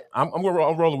 But I'm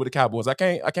rolling with the Cowboys. I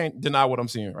can't deny what I'm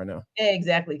seeing right now.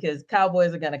 Exactly, because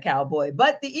Cowboys are going to cowboy.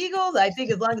 But the Eagles, I think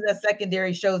as long as that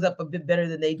secondary shows up a bit better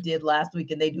than they did last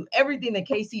week and they do everything that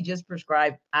KC just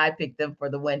prescribed, I picked them for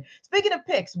the win. Speaking of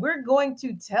picks, we're going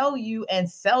to tell you and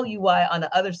sell you why on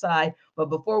the other side.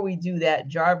 But before we do that,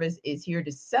 Jarvis is here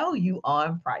to sell you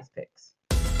on Prize Picks.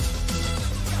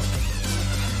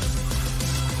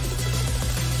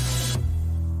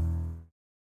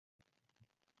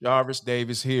 Jarvis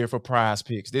Davis here for Prize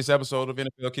Picks. This episode of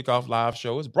NFL Kickoff Live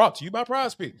Show is brought to you by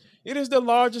Prize Picks. It is the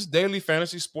largest daily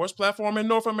fantasy sports platform in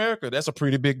North America. That's a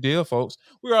pretty big deal, folks.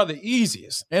 We are the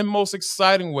easiest and most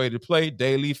exciting way to play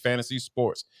daily fantasy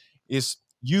sports. It's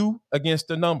you against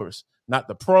the numbers, not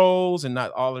the pros and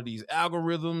not all of these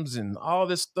algorithms and all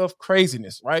this stuff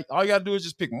craziness, right? All you got to do is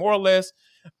just pick more or less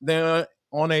than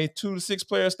on a 2 to 6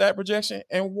 player stat projection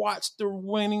and watch the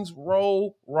winnings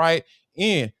roll right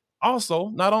in. Also,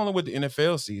 not only with the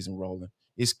NFL season rolling,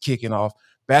 it's kicking off.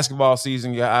 Basketball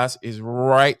season, guys, is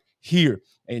right here.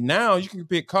 And now you can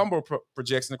pick combo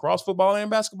projections across football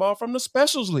and basketball from the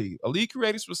Specials League, a league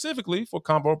created specifically for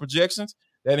combo projections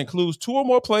that includes 2 or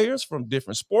more players from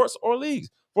different sports or leagues.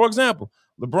 For example,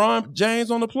 LeBron James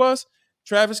on the plus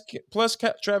Travis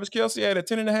Kelce had a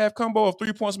 10.5 combo of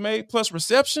 3 points made plus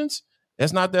receptions.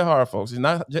 That's not that hard, folks. It's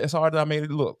not as hard as I made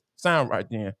it sound right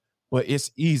then. But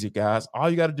it's easy, guys. All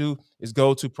you got to do is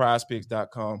go to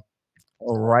prizepicks.com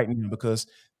right now because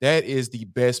that is the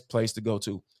best place to go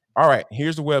to. All right,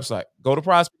 here's the website. Go to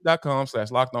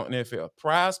prizepicks.com/lockedonnfl.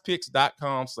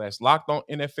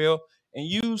 Prizepicks.com/lockedonnfl and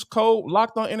use code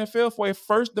LockedOnNFL for a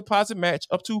first deposit match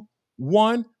up to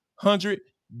 $100.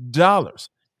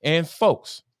 And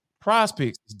folks, Prize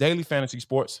Picks is daily fantasy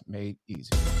sports made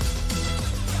easy.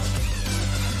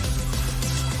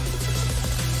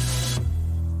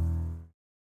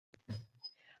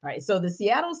 All right, so the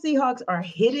Seattle Seahawks are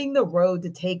hitting the road to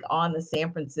take on the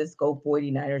San Francisco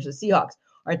 49ers. The Seahawks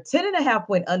are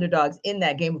 10.5-point underdogs in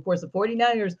that game. Of course, the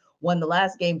 49ers won the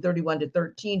last game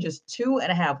 31-13 just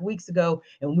 2.5 weeks ago,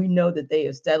 and we know that they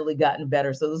have steadily gotten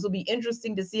better. So this will be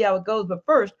interesting to see how it goes. But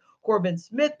first, Corbin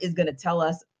Smith is going to tell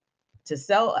us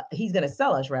he's going to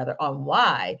sell us rather on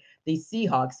why the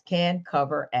Seahawks can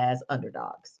cover as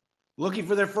underdogs. Looking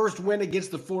for their first win against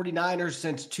the 49ers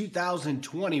since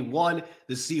 2021,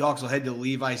 the Seahawks will head to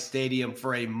Levi Stadium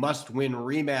for a must-win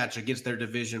rematch against their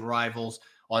division rivals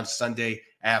on Sunday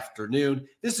afternoon.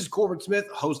 This is Corbin Smith,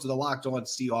 host of the Locked On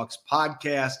Seahawks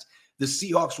podcast. The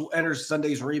Seahawks will enter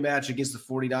Sunday's rematch against the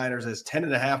 49ers as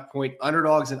 10.5-point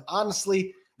underdogs, and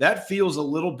honestly, that feels a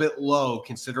little bit low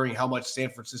considering how much San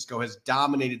Francisco has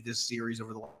dominated this series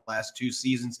over the last 2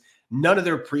 seasons. None of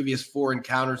their previous 4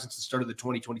 encounters since the start of the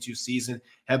 2022 season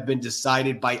have been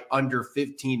decided by under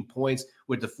 15 points,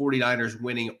 with the 49ers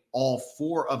winning all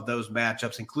 4 of those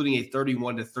matchups, including a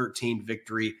 31-13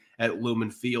 victory at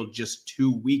Lumen Field just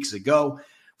 2 weeks ago.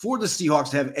 For the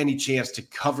Seahawks to have any chance to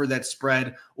cover that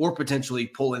spread or potentially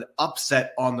pull an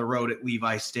upset on the road at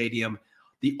Levi Stadium,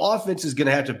 the offense is going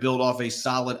to have to build off a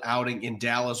solid outing in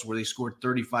Dallas where they scored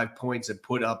 35 points and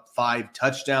put up 5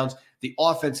 touchdowns. The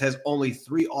offense has only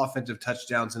 3 offensive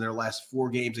touchdowns in their last 4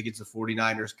 games against the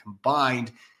 49ers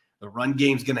combined. The run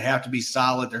game is going to have to be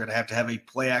solid. They're going to have a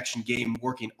play-action game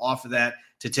working off of that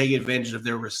to take advantage of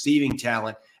their receiving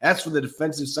talent. As for the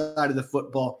defensive side of the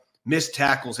football, missed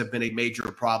tackles have been a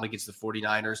major problem against the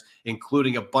 49ers,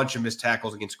 including a bunch of missed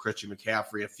tackles against Christian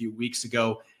McCaffrey a few weeks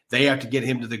ago. They have to get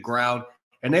him to the ground,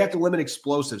 and they have to limit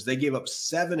explosives. They gave up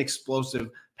 7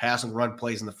 explosive pass and run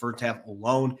plays in the first half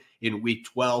alone in Week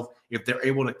 12. If they're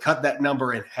able to cut that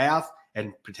number in half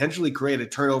and potentially create a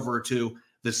turnover or 2,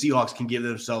 the Seahawks can give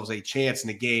themselves a chance in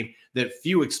a game that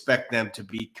few expect them to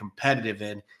be competitive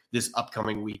in this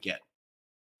upcoming weekend.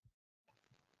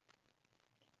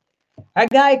 Our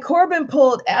guy Corbin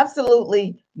pulled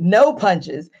absolutely no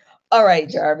punches. All right,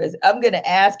 Jarvis, I'm going to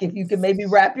ask if you can maybe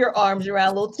wrap your arms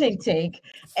around little Tink Tink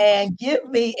and give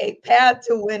me a path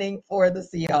to winning for the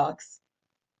Seahawks.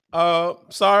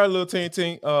 Sorry, little Tink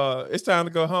Tink. It's time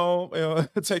to go home.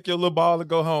 Take your little ball and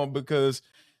go home because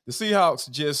the Seahawks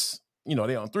just,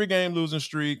 they're on 3-game losing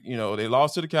streak. They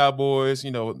lost to the Cowboys.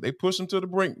 They pushed them to the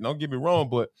brink. Don't get me wrong,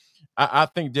 but I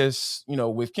think just,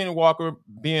 with Kenny Walker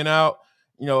being out,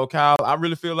 Kyle, I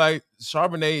really feel like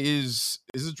Charbonnet is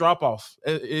a drop-off.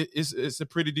 It's a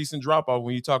pretty decent drop-off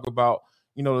when you talk about,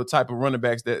 the type of running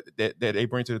backs that they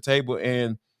bring to the table.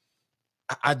 And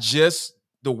I just –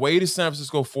 the way the San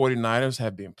Francisco 49ers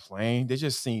have been playing, they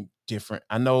just seem different.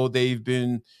 I know they've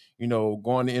been,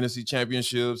 going to NFC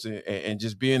championships and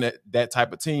just being that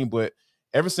type of team. But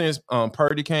ever since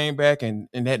Purdy came back and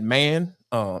that man,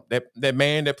 that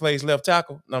man that plays left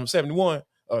tackle, number 71,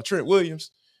 Trent Williams,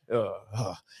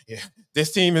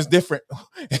 this team is different.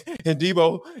 And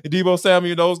Debo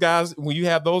Samuel, those guys, when you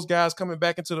have those guys coming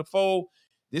back into the fold,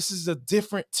 this is a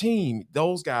different team.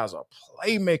 Those guys are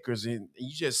playmakers, and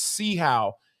you just see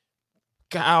how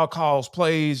Kyle calls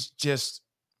plays just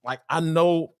like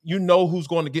who's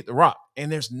going to get the rock,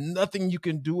 and there's nothing you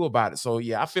can do about it. So,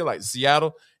 yeah, I feel like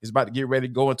Seattle is about to get ready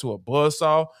to go into a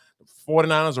buzzsaw. The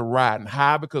 49ers are riding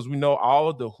high because we know all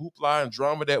of the hoopla and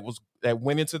drama that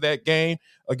went into that game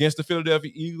against the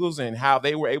Philadelphia Eagles and how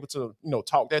they were able to,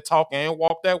 talk that talk and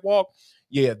walk that walk.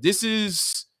 Yeah,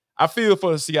 I feel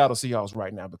for the Seattle Seahawks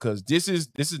right now because this is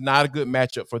not a good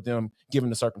matchup for them given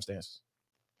the circumstances.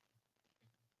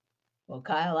 Well,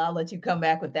 Kyle, I'll let you come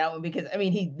back with that one because,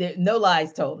 no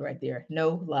lies told right there.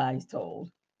 No lies told.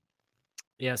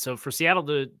 Yeah, so for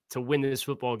Seattle to win this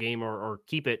football game or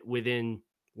keep it within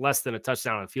less than a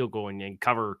touchdown on a field goal and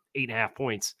cover 8.5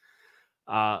 points,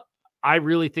 I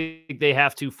really think they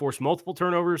have to force multiple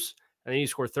turnovers and then you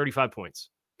score 35 points.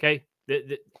 Okay?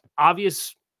 The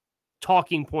obvious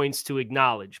talking points to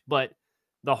acknowledge, but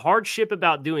the hardship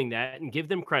about doing that, and give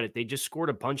them credit, they just scored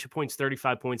a bunch of points,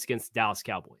 35 points against the Dallas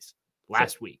Cowboys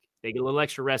last week. They get a little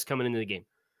extra rest coming into the game.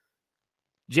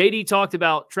 JD talked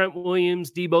about Trent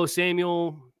Williams, Debo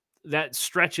Samuel, that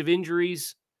stretch of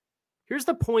injuries. Here's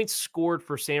the points scored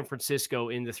for San Francisco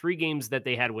in the 3 games that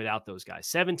they had without those guys,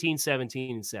 17,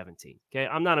 17, and 17. Okay,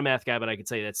 I'm not a math guy, but I can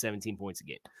tell you that's 17 points a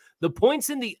game. The points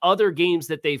in the other games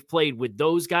that they've played with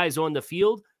those guys on the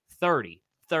field, 30,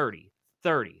 30,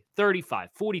 30, 35,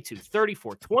 42,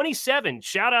 34, 27.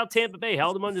 Shout out Tampa Bay,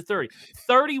 held them under 30,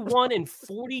 31, and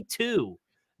 42.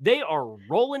 They are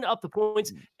rolling up the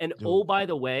points. And oh, by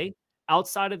the way,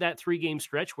 outside of that 3-game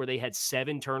stretch where they had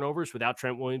 7 turnovers without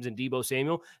Trent Williams and Deebo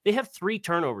Samuel, they have 3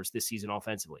 turnovers this season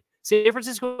offensively. San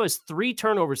Francisco has 3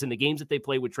 turnovers in the games that they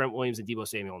played with Trent Williams and Deebo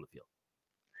Samuel on the field.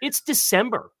 It's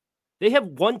December. They have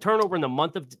 1 turnover in the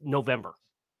month of November.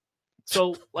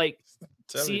 So,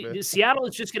 Seattle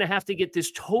is just going to have to get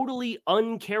this totally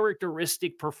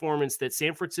uncharacteristic performance that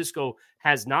San Francisco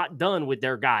has not done with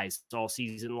their guys all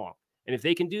season long. And if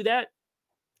they can do that,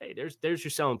 hey, there's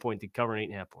your selling point to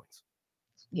covering 8.5 points.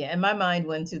 Yeah, and my mind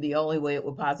went to the only way it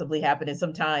would possibly happen. And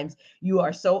sometimes you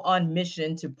are so on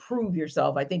mission to prove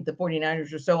yourself. I think the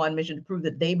 49ers are so on mission to prove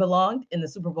that they belonged in the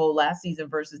Super Bowl last season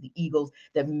versus the Eagles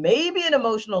that maybe an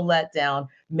emotional letdown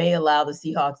may allow the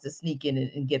Seahawks to sneak in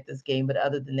and get this game. But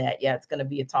other than that, yeah, it's going to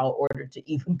be a tall order to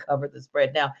even cover the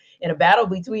spread. Now, in a battle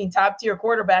between top-tier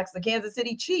quarterbacks, the Kansas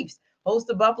City Chiefs host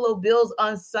the Buffalo Bills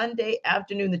on Sunday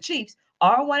afternoon. The Chiefs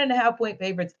are 1.5-point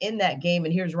favorites in that game.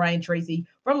 And here's Ryan Tracy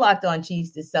from Locked On Chiefs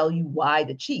to tell you why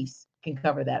the Chiefs can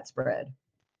cover that spread.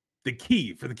 The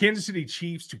key for the Kansas City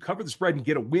Chiefs to cover the spread and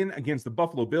get a win against the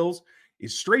Buffalo Bills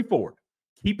is straightforward.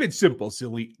 Keep it simple,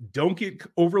 silly. Don't get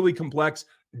overly complex.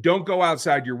 Don't go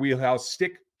outside your wheelhouse.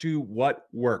 Stick to what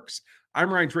works.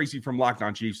 I'm Ryan Tracy from Locked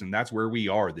On Chiefs, and that's where we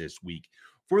are this week.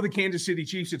 For the Kansas City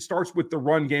Chiefs, it starts with the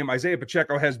run game. Isaiah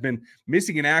Pacheco has been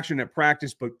missing in action at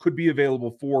practice, but could be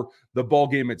available for the ball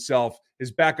game itself.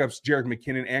 His backups, Jerick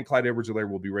McKinnon and Clyde Edwards-Helaire,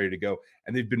 will be ready to go.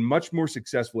 And they've been much more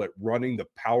successful at running the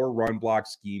power run block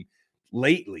scheme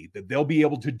lately that they'll be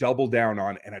able to double down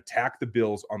on and attack the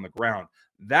Bills on the ground.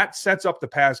 That sets up the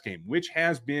pass game, which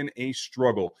has been a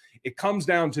struggle. It comes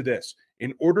down to this.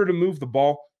 In order to move the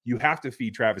ball, you have to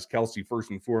feed Travis Kelce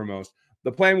first and foremost.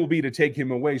 The plan will be to take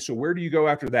him away. So where do you go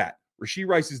after that? Rashee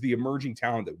Rice is the emerging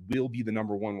talent that will be the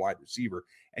number 1 wide receiver,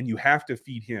 and you have to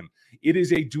feed him. It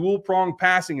is a dual-pronged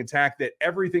passing attack that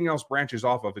everything else branches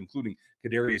off of, including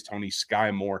Kadarius Toney,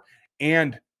 Sky Moore,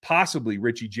 and possibly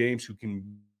Richie James, who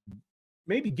can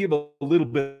maybe give a little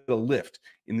bit of lift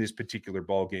in this particular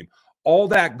ball game. All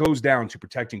that goes down to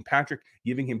protecting Patrick,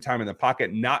 giving him time in the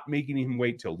pocket, not making him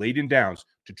wait till late in downs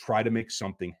to try to make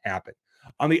something happen.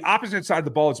 On the opposite side of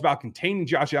the ball, it's about containing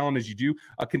Josh Allen as you do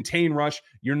a contain rush.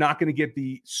 You're not going to get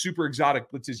the super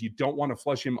exotic blitzes. You don't want to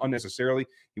flush him unnecessarily.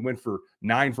 He went for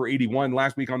 9 for 81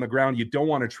 last week on the ground. You don't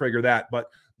want to trigger that. But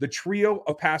the trio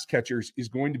of pass catchers is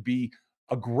going to be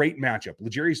a great matchup.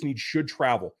 L'Jarius Sneed should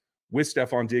travel with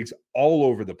Stephon Diggs all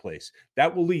over the place.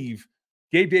 That will leave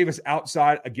Gabe Davis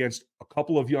outside against a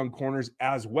couple of young corners,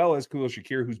 as well as Khalil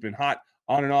Shakir, who's been hot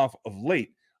on and off of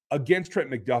late, against Trent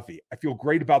McDuffie. I feel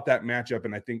great about that matchup,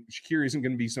 and I think Shakir isn't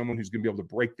going to be someone who's going to be able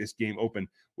to break this game open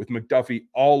with McDuffie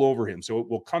all over him. So it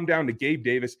will come down to Gabe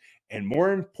Davis, and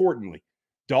more importantly,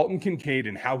 Dalton Kincaid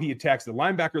and how he attacks the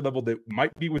linebacker level that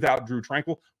might be without Drew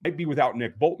Tranquill, might be without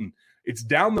Nick Bolton. It's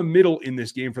down the middle in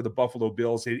this game for the Buffalo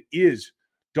Bills. It is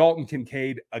Dalton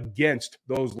Kincaid against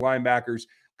those linebackers,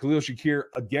 Khalil Shakir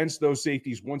against those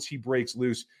safeties once he breaks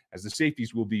loose, as the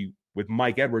safeties will be with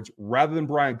Mike Edwards rather than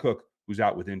Brian Cook, who's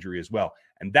out with injury as well.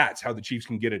 And that's how the Chiefs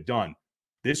can get it done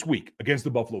this week against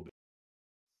the Buffalo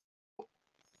Bills.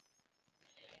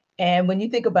 And when you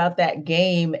think about that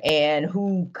game and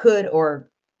who could or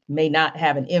may not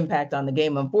have an impact on the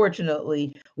game,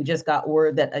 unfortunately, we just got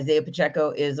word that Isaiah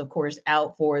Pacheco is, of course,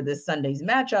 out for this Sunday's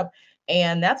matchup.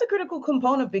 And that's a critical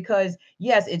component because,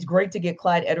 yes, it's great to get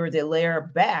Clyde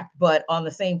Edwards-Helaire back, but on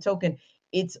the same token,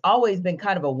 it's always been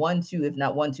kind of a 1-2, if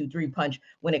not 1-2-3 punch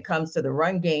when it comes to the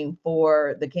run game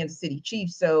for the Kansas City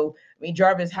Chiefs. So, I mean,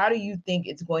 Jarvis, how do you think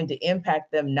it's going to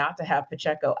impact them not to have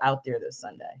Pacheco out there this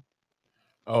Sunday?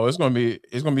 Oh, it's gonna be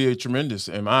a tremendous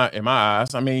in my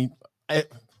eyes. I mean,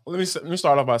 let me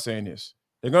start off by saying this: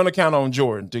 they're gonna count on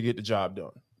Jordan to get the job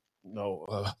done.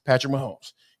 Patrick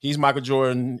Mahomes. He's Michael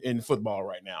Jordan in football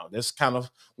right now. That's kind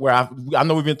of where I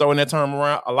know we've been throwing that term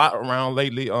around a lot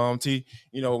lately. T,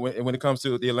 when it comes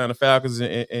to the Atlanta Falcons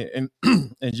and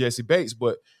Jesse Bates,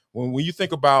 but when you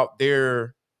think about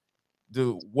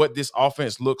what this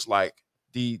offense looks like,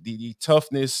 the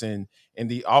toughness and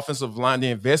the offensive line,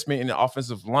 the investment in the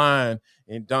offensive line,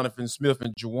 and Donovan Smith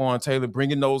and Jawan Taylor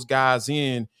bringing those guys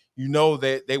in. You know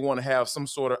that they want to have some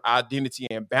sort of identity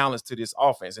and balance to this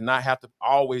offense and not have to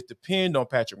always depend on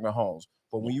Patrick Mahomes.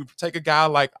 But when you take a guy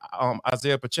like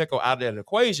Isaiah Pacheco out of that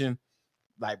equation,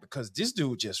 like, because this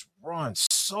dude just runs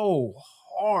so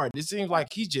hard. It seems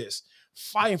like he's just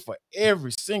fighting for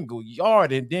every single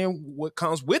yard. And then what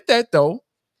comes with that, though,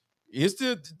 is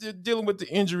the dealing with the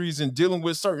injuries and dealing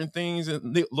with certain things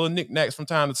and little knickknacks from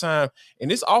time to time. And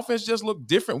this offense just looked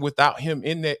different without him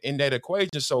in that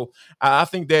equation. So I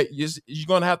think that you're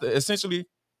going to have to essentially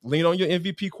lean on your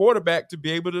MVP quarterback to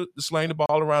be able to sling the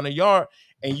ball around the yard.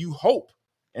 And you hope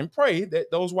and pray that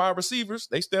those wide receivers,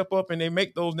 they step up and they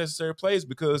make those necessary plays,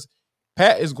 because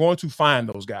Pat is going to find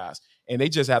those guys. And they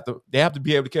have to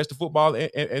be able to catch the football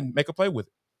and make a play with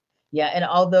it. Yeah, and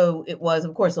although it was,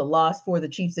 of course, a loss for the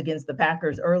Chiefs against the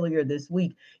Packers earlier this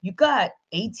week, you got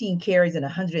 18 carries and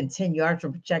 110 yards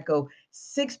from Pacheco,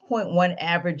 6.1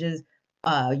 averages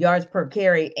yards per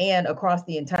carry, and across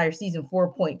the entire season,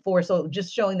 4.4. So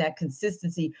just showing that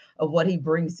consistency of what he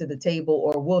brings to the table,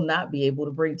 or will not be able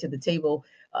to bring to the table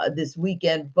this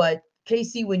weekend. But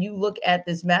KC, when you look at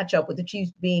this matchup with the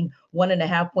Chiefs being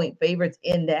 1.5-point favorites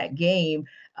in that game,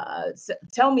 so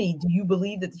tell me, do you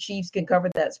believe that the Chiefs can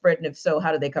cover that spread? And if so,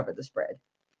 how do they cover the spread?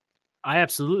 I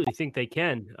absolutely think they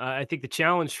can. I think the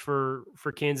challenge for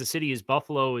Kansas City is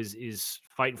Buffalo is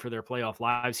fighting for their playoff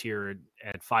lives here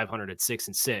at 500 at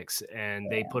 6-6,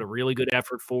 and they put a really good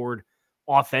effort forward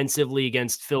offensively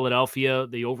against Philadelphia.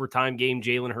 The overtime game,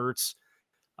 Jalen Hurts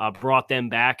brought them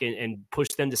back and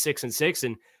pushed them to 6-6,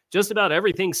 and just about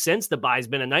everything since the bye has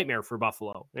been a nightmare for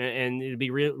Buffalo. And it'd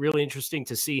be really interesting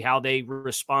to see how they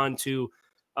respond to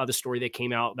the story that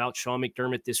came out about Sean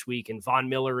McDermott this week and Von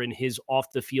Miller and his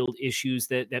off-the-field issues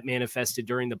that manifested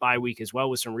during the bye week as well,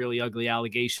 with some really ugly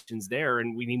allegations there.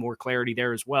 And we need more clarity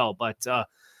there as well. But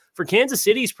for Kansas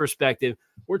City's perspective,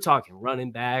 we're talking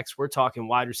running backs. We're talking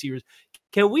wide receivers.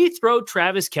 Can we throw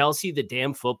Travis Kelce the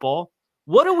damn football?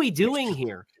 What are we doing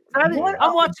here? I'm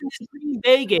watching this Green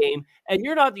Bay game, and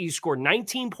you scored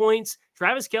 19 points.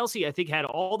 Travis Kelce, I think, had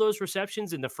all those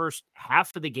receptions in the first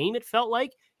half of the game, it felt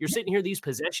like. You're sitting here, these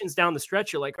possessions down the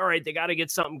stretch, you're like, all right, they got to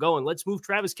get something going. Let's move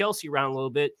Travis Kelce around a little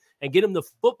bit and get him the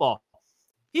football.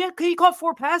 He caught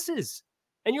 4 passes.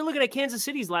 And you're looking at Kansas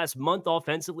City's last month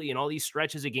offensively and all these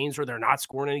stretches of games where they're not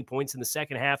scoring any points in the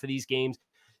second half of these games.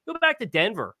 Go back to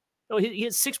Denver. No, he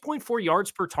had 6.4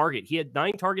 yards per target. He had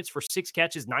 9 targets for 6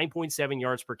 catches, 9.7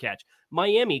 yards per catch.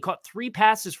 Miami caught 3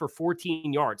 passes for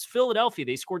 14 yards. Philadelphia,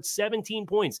 they scored 17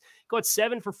 points. Got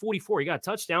 7 for 44. He got a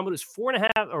touchdown, but it was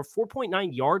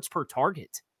 4.9 yards per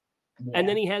target. Yeah. And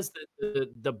then he has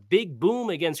the big boom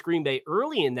against Green Bay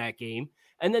early in that game.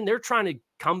 And then they're trying to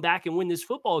come back and win this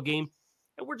football game.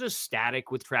 And we're just static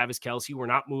with Travis Kelce. We're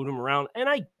not moving him around. And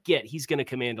I get he's going to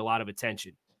command a lot of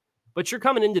attention. But you're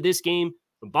coming into this game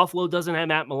when Buffalo doesn't have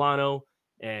Matt Milano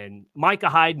and Micah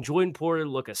Hyde and Jordan Porter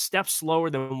look a step slower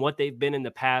than what they've been in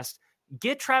the past.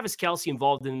 Get Travis Kelce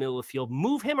involved in the middle of the field,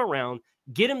 move him around,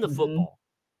 get him the football.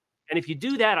 And if you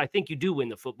do that, I think you do win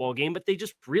the football game, but they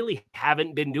just really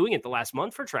haven't been doing it the last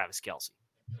month for Travis Kelce.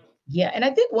 Yeah, and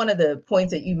I think one of the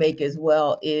points that you make as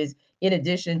well is, in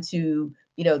addition to,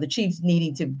 the Chiefs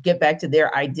needing to get back to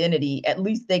their identity, at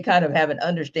least they kind of have an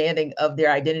understanding of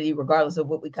their identity, regardless of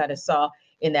what we kind of saw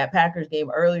in that Packers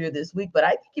game earlier this week. But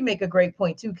I think you make a great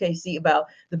point too, KC, about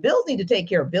the Bills need to take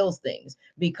care of Bills things,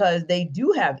 because they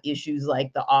do have issues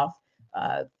like the off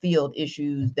field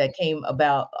issues that came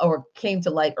to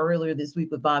light earlier this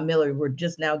week with Von Miller. We're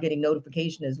just now getting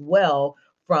notification as well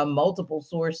from multiple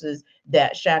sources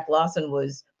that Shaq Lawson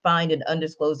was fined an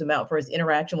undisclosed amount for his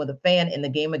interaction with a fan in the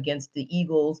game against the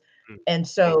Eagles. And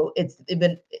so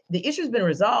the issue's been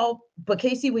resolved. But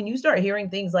Casey, when you start hearing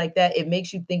things like that, it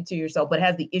makes you think to yourself, but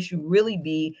has the issue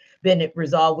really been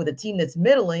resolved with a team that's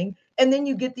middling? And then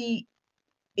you get the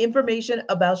information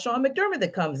about Sean McDermott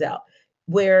that comes out,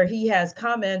 where he has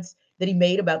comments that he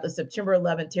made about the September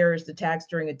 11th terrorist attacks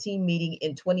during a team meeting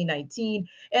in 2019.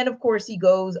 And of course, he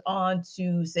goes on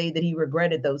to say that he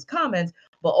regretted those comments.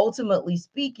 But ultimately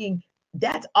speaking,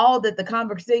 that's all that the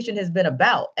conversation has been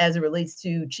about as it relates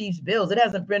to Chiefs Bills. It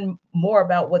hasn't been more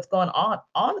about what's going on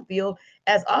the field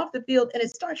as off the field. And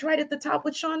it starts right at the top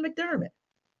with Sean McDermott.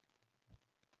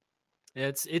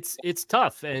 It's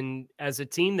tough. And as a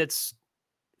team that's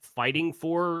fighting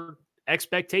for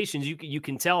expectations, you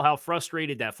can tell how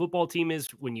frustrated that football team is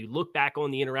when you look back on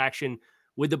the interaction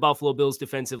with the Buffalo Bills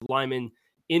defensive linemen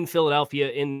in Philadelphia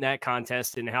in that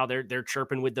contest and how they're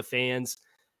chirping with the fans.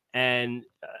 And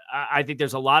I think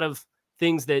there's a lot of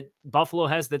things that Buffalo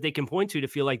has that they can point to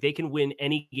feel like they can win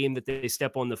any game that they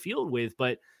step on the field with.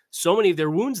 But so many of their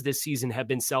wounds this season have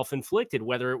been self-inflicted,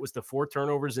 whether it was the 4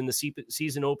 turnovers in the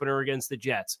season opener against the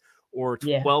Jets, or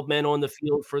 12 men on the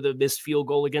field for the missed field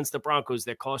goal against the Broncos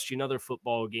that cost you another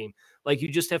football game. Like, you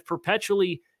just have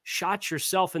perpetually shot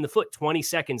yourself in the foot. 20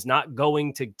 seconds not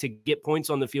going to get points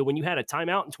on the field when you had a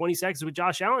timeout in 20 seconds with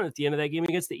Josh Allen at the end of that game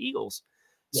against the Eagles.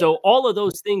 Yeah. So all of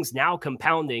those things now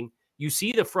compounding, you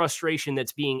see the frustration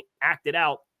that's being acted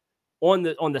out on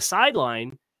the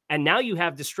sideline, and now you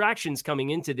have distractions coming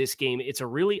into this game. It's a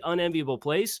really unenviable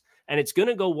place, and it's going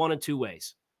to go one of two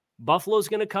ways. Buffalo's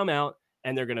going to come out,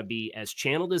 and they're going to be as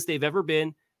channeled as they've ever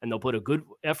been, and they'll put a good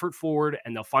effort forward,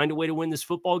 and they'll find a way to win this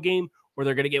football game, or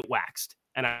they're going to get waxed.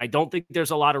 And I don't think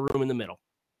there's a lot of room in the middle.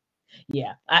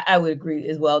 Yeah, I would agree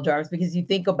as well, Jarvis, because you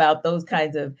think about those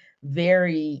kinds of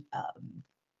very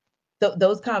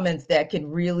those comments that can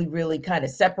really, really kind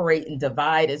of separate and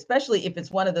divide, especially if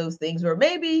it's one of those things where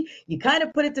maybe you kind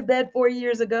of put it to bed 4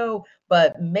 years ago,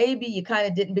 but maybe you kind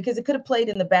of didn't because it could have played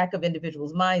in the back of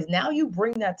individuals' minds. Now you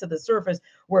bring that to the surface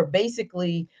where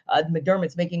basically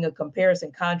McDermott's making a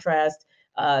comparison contrast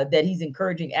that he's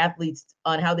encouraging athletes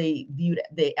on how they viewed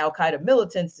the Al-Qaeda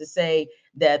militants to say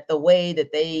that the way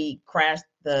that they crashed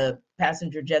the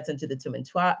passenger jets into the Twin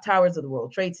Towers of the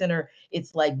World Trade Center,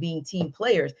 it's like being team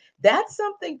players. That's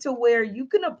something to where you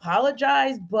can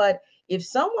apologize, but if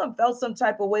someone felt some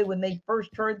type of way when they first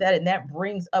heard that and that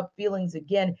brings up feelings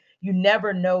again, you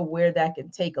never know where that can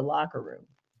take a locker room.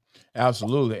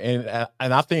 Absolutely. And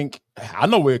I think I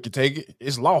know where it could take it.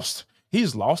 It's lost.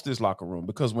 He's lost his locker room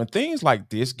because when things like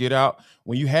this get out,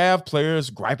 when you have players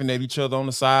griping at each other on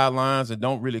the sidelines and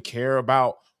don't really care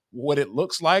about what it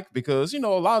looks like, because, a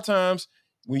lot of times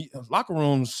locker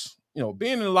rooms,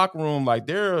 being in the locker room, like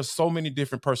there are so many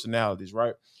different personalities,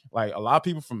 right? Like a lot of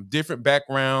people from different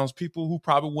backgrounds, people who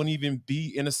probably wouldn't even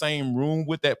be in the same room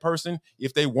with that person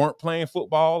if they weren't playing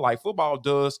football. Like football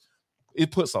does,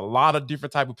 it puts a lot of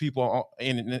different type of people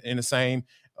in the same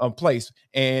place.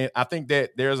 And I think that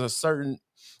there's a certain,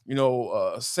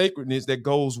 sacredness that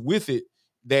goes with it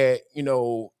that,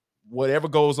 whatever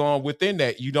goes on within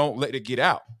that, you don't let it get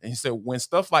out. And so when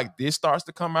stuff like this starts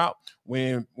to come out,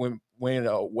 when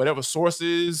whatever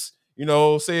sources,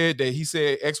 said that he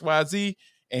said XYZ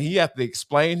and he has to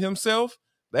explain himself,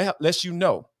 that lets you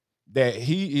know that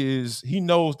he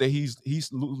knows that he's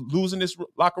losing this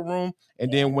locker room.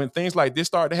 And then when things like this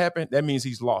start to happen, that means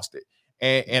he's lost it.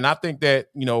 And I think that,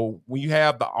 when you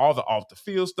have all the off the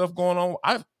field stuff going on,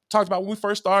 I've talked about when we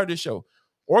first started this show,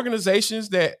 organizations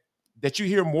that you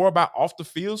hear more about off the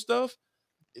field stuff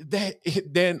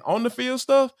than on the field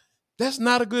stuff, that's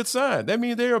not a good sign. That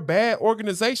means they're a bad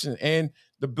organization. And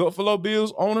the Buffalo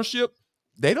Bills ownership,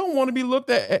 they don't want to be looked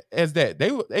at as that.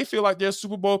 They feel like they're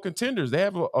Super Bowl contenders. They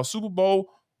have a Super Bowl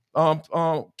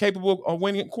capable of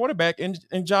winning quarterback in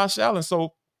Josh Allen.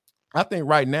 So I think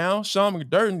right now, Sean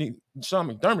McDermott,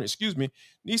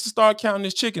 needs to start counting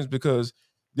his chickens because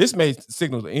this may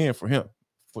signal the end for him,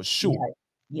 for sure.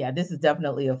 Yeah, this is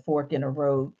definitely a fork in the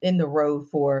road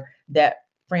for that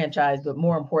franchise, but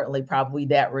more importantly, probably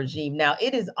that regime. Now,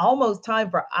 it is almost time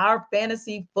for our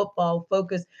fantasy football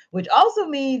focus, which also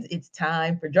means it's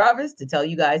time for Jarvis to tell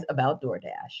you guys about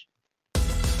DoorDash.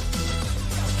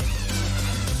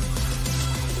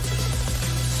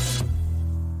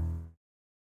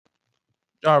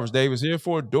 Jarvis Davis here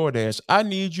for DoorDash. I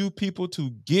need you people to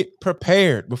get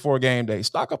prepared before game day.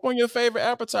 Stock up on your favorite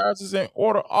appetizers and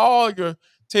order all your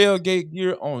tailgate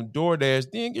gear on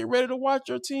DoorDash. Then get ready to watch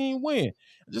your team win.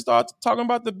 I just started talking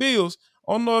about the Bills.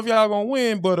 I don't know if y'all gonna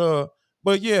win,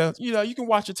 but yeah, you can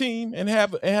watch your team and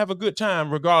have a good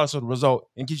time regardless of the result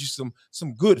and get you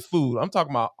some good food. I'm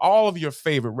talking about all of your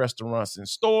favorite restaurants and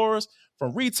stores,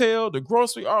 from retail to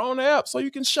grocery, are on the app, so you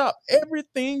can shop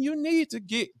everything you need to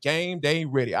get game day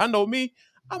ready. I know me,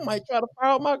 I might try to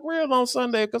fire up my grill on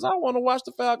Sunday because I want to watch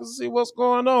the Falcons and see what's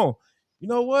going on. You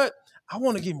know what? I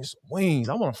want to give me some wings.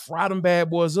 I want to fry them bad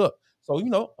boys up. So, I'm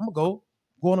going to go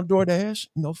on a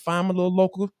DoorDash, find my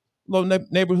little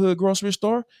neighborhood grocery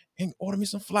store and order me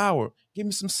some flour. Give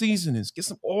me some seasonings. Get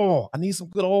some oil. I need some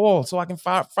good oil so I can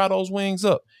fry those wings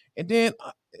up. And then,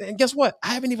 and guess what?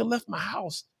 I haven't even left my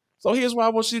house. So here's what I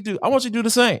want you to do. I want you to do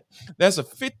the same.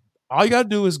 All you got to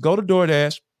do is go to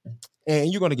DoorDash,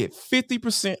 and you're going to get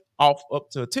 50% off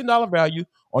up to a $10 value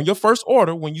on your first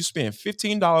order when you spend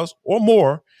 $15 or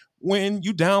more when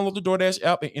you download the DoorDash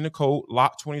app and enter code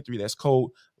LOCK23. That's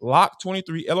code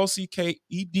LOCK23,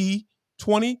 LOCKED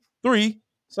 23.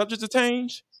 Subject to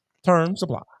change. Terms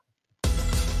apply.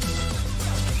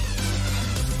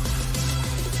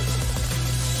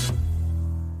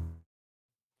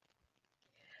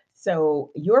 So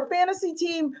your fantasy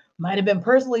team might have been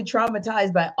personally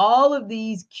traumatized by all of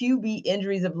these QB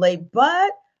injuries of late,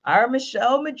 but our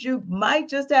Michelle Majuk might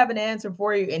just have an answer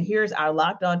for you. And here's our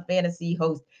Locked On Fantasy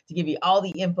host to give you all the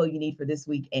info you need for this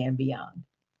week and beyond.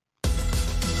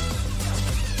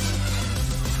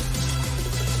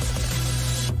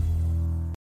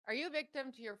 Are you a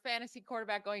victim to your fantasy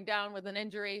quarterback going down with an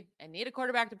injury and need a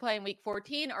quarterback to play in week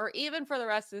 14 or even for the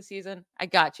rest of the season? I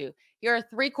got you. Here are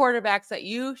 3 quarterbacks that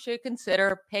you should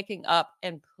consider picking up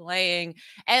and playing,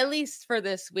 at least for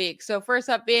this week. So first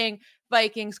up being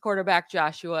Vikings quarterback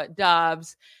Joshua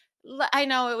Dobbs. I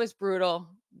know it was brutal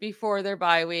before their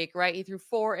bye week, right? He threw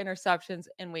 4 interceptions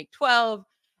in week 12,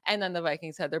 and then the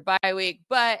Vikings had their bye week.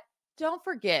 But don't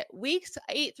forget, weeks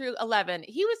 8 through 11,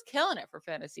 he was killing it for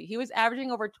fantasy. He was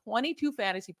averaging over 22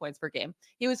 fantasy points per game.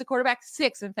 He was a quarterback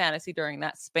 6 in fantasy during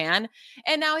that span.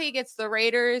 And now he gets the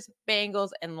Raiders,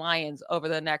 Bengals, and Lions over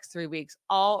the next 3 weeks.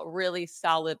 All really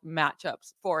solid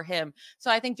matchups for him.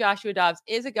 So I think Joshua Dobbs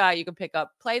is a guy you can pick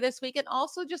up, play this week, and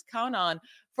also just count on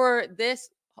for this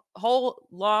whole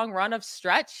long run of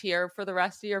stretch here for the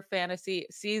rest of your fantasy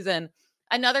season.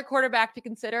 Another quarterback to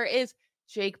consider is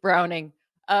Jake Browning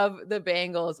of the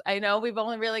Bengals. I know we've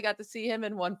only really got to see him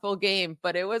in 1 full game,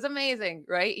 but it was amazing,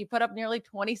 right? He put up nearly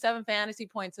 27 fantasy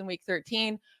points in week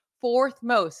 13, 4th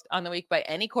most on the week by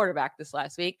any quarterback this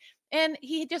last week. And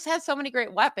he just has so many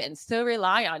great weapons to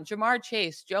rely on. Jamar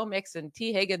Chase, Joe Mixon,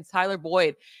 T. Higgins, Tyler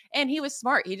Boyd. And he was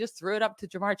smart. He just threw it up to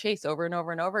Jamar Chase over and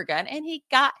over and over again. And he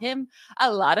got him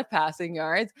a lot of passing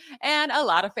yards and a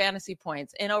lot of fantasy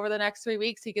points. And over the next 3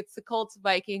 weeks, he gets the Colts,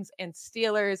 Vikings, and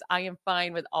Steelers. I am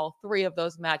fine with all 3 of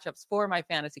those matchups for my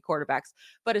fantasy quarterbacks,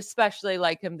 but especially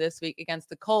like him this week against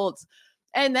the Colts.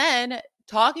 And then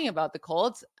talking about the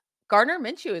Colts, Gardner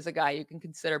Minshew is a guy you can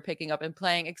consider picking up and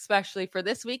playing, especially for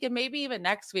this week and maybe even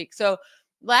next week. So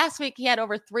last week, he had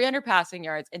over 300 passing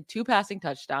yards and 2 passing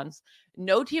touchdowns.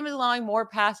 No team is allowing more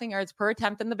passing yards per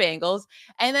attempt than the Bengals.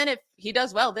 And then if he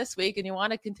does well this week and you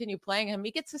want to continue playing him,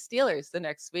 he gets the Steelers the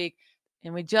next week.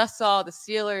 And we just saw the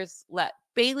Steelers let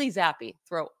Bailey Zappi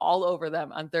throw all over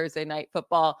them on Thursday Night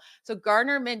Football. So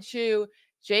Gardner Minshew,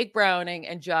 Jake Browning,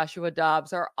 and Joshua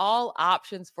Dobbs are all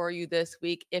options for you this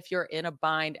week if you're in a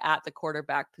bind at the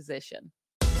quarterback position.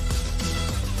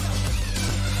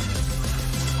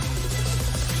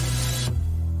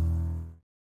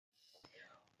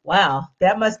 Wow,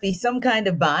 that must be some kind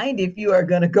of bind if you are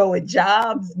going to go with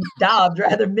Dobbs,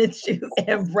 Minshew,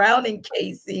 and Browning,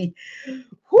 Casey.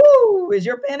 Whoo, is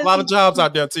your fantasy? A lot of jobs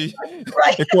out there, T.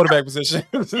 Right. The quarterback position.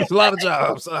 A lot of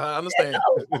jobs. I understand.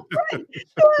 Right.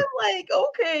 So I'm like,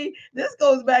 okay, this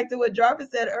goes back to what Jarvis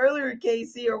said earlier,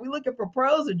 Casey. Are we looking for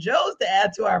pros or Joes to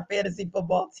add to our fantasy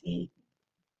football team?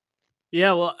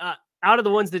 Yeah, well, out of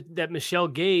the ones that Michelle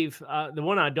gave, the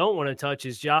one I don't want to touch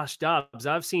is Josh Dobbs.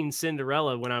 I've seen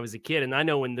Cinderella when I was a kid, and I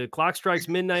know when the clock strikes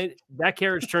midnight, that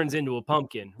carriage turns into a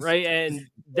pumpkin, right? And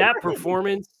that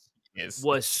performance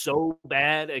was so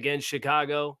bad against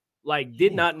Chicago, like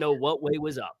did not know what way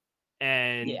was up.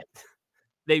 And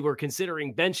they were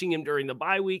considering benching him during the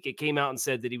bye week. It came out and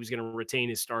said that he was going to retain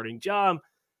his starting job.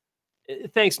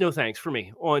 Thanks, no thanks for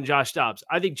me on Josh Dobbs.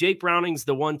 I think Jake Browning's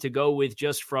the one to go with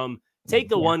just from take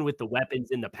the one with the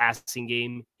weapons in the passing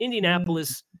game.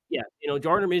 Indianapolis,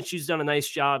 Gardner Minshew's done a nice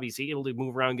job. He's able to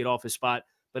move around, get off his spot.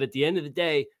 But at the end of the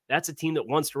day, that's a team that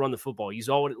wants to run the football. You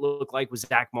saw what it looked like with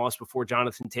Zach Moss before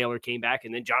Jonathan Taylor came back,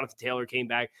 and then Jonathan Taylor came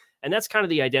back. And that's kind of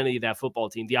the identity of that football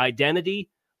team. The identity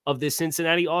of this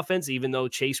Cincinnati offense, even though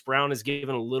Chase Brown has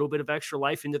given a little bit of extra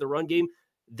life into the run game,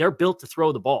 they're built to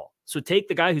throw the ball. So take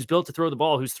the guy who's built to throw the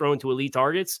ball, who's thrown to elite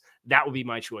targets. That would be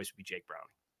my choice, would be Jake Browning.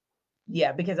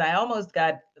 Yeah, because I almost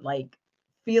got like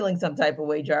feeling some type of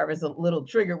way, Jarvis, a little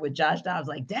triggered with Josh Dobbs.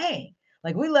 Like, dang,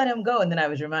 like we let him go. And then I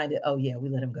was reminded, oh yeah, we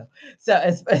let him go. So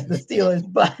as the Steelers,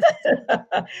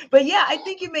 but yeah, I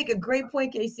think you make a great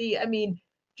point, KC. I mean,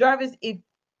 Jarvis, if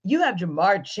you have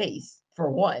Jamar Chase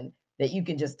for one, that you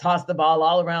can just toss the ball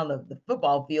all around the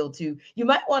football field to, you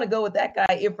might want to go with that guy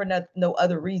if for no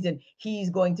other reason. He's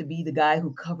going to be the guy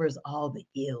who covers all the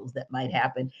ills that might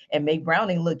happen and make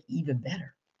Browning look even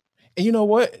better. And you know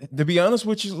what? To be honest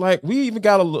with you, like we even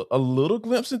got a little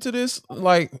glimpse into this,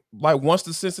 like once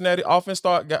the Cincinnati offense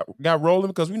got rolling,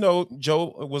 because we know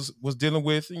Joe was dealing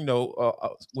with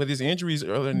with his injuries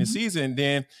earlier in the season.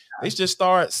 Then they just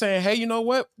start saying, hey, you know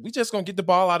what? We just gonna get the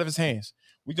ball out of his hands.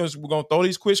 We're gonna throw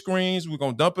these quick screens. We're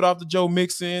gonna dump it off to Joe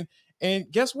Mixon, and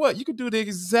guess what? You could do the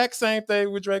exact same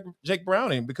thing with Jake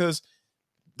Browning, because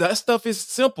that stuff is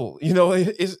simple.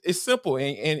 It's simple,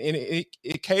 and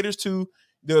it caters to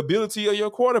the ability of your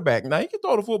quarterback. Now, you can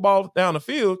throw the football down the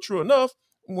field, true enough,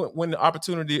 when the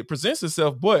opportunity presents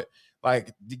itself. But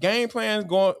like the game plans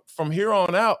going from here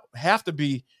on out have to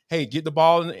be, hey, get the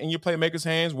ball in your playmaker's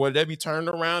hands, whether they be turned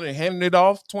around and handing it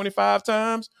off 25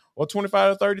 times or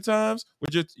 25 to 30 times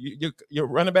with your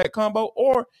running back combo,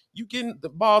 or you getting the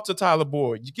ball to Tyler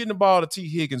Boyd, you getting the ball to T.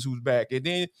 Higgins, who's back, and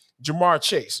then Jamar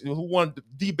Chase, who won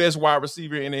the best wide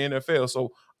receiver in the NFL.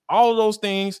 So all of those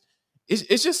things.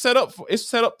 It's just set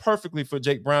up perfectly for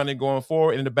Jake Browning going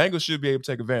forward, and the Bengals should be able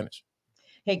to take advantage.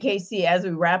 Hey, Casey, as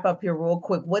we wrap up here real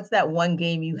quick, what's that one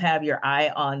game you have your eye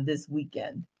on this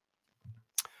weekend?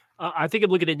 I think I'm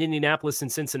looking at Indianapolis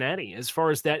and Cincinnati as far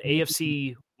as that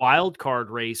AFC wild card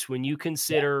race. When you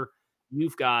consider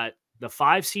you've got the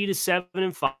 5 seed is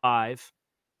 7-5,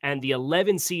 and the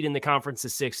 11 seed in the conference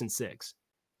is 6-6.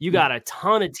 You got a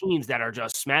ton of teams that are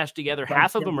just smashed together.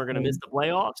 Half of them are going to miss the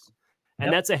playoffs,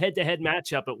 and that's a head-to-head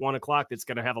matchup at 1:00 that's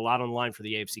going to have a lot on the line for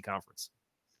the AFC conference.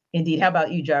 Indeed. How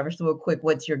about you, Jarvis? Real quick,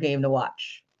 what's your game to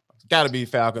watch? Got to be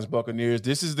Falcons Buccaneers.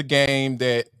 This is the game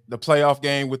the playoff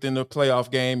game within the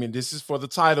playoff game, and this is for the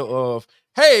title of,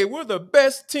 hey, we're the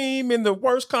best team in the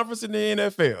worst conference in the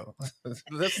NFL.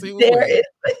 Let's see what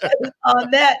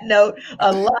on that note,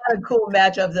 a lot of cool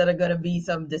matchups that are going to be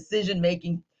some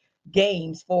decision-making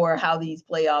games for how these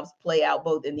playoffs play out,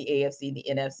 both in the AFC and the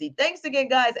NFC. Thanks again,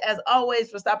 guys, as always,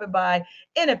 for stopping by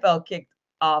NFL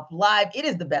Kickoff Live. It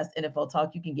is the best NFL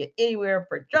talk you can get anywhere.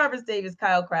 For Jarvis Davis,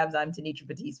 Kyle Krabs, I'm Tanisha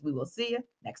Batiste. We will see you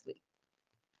next week.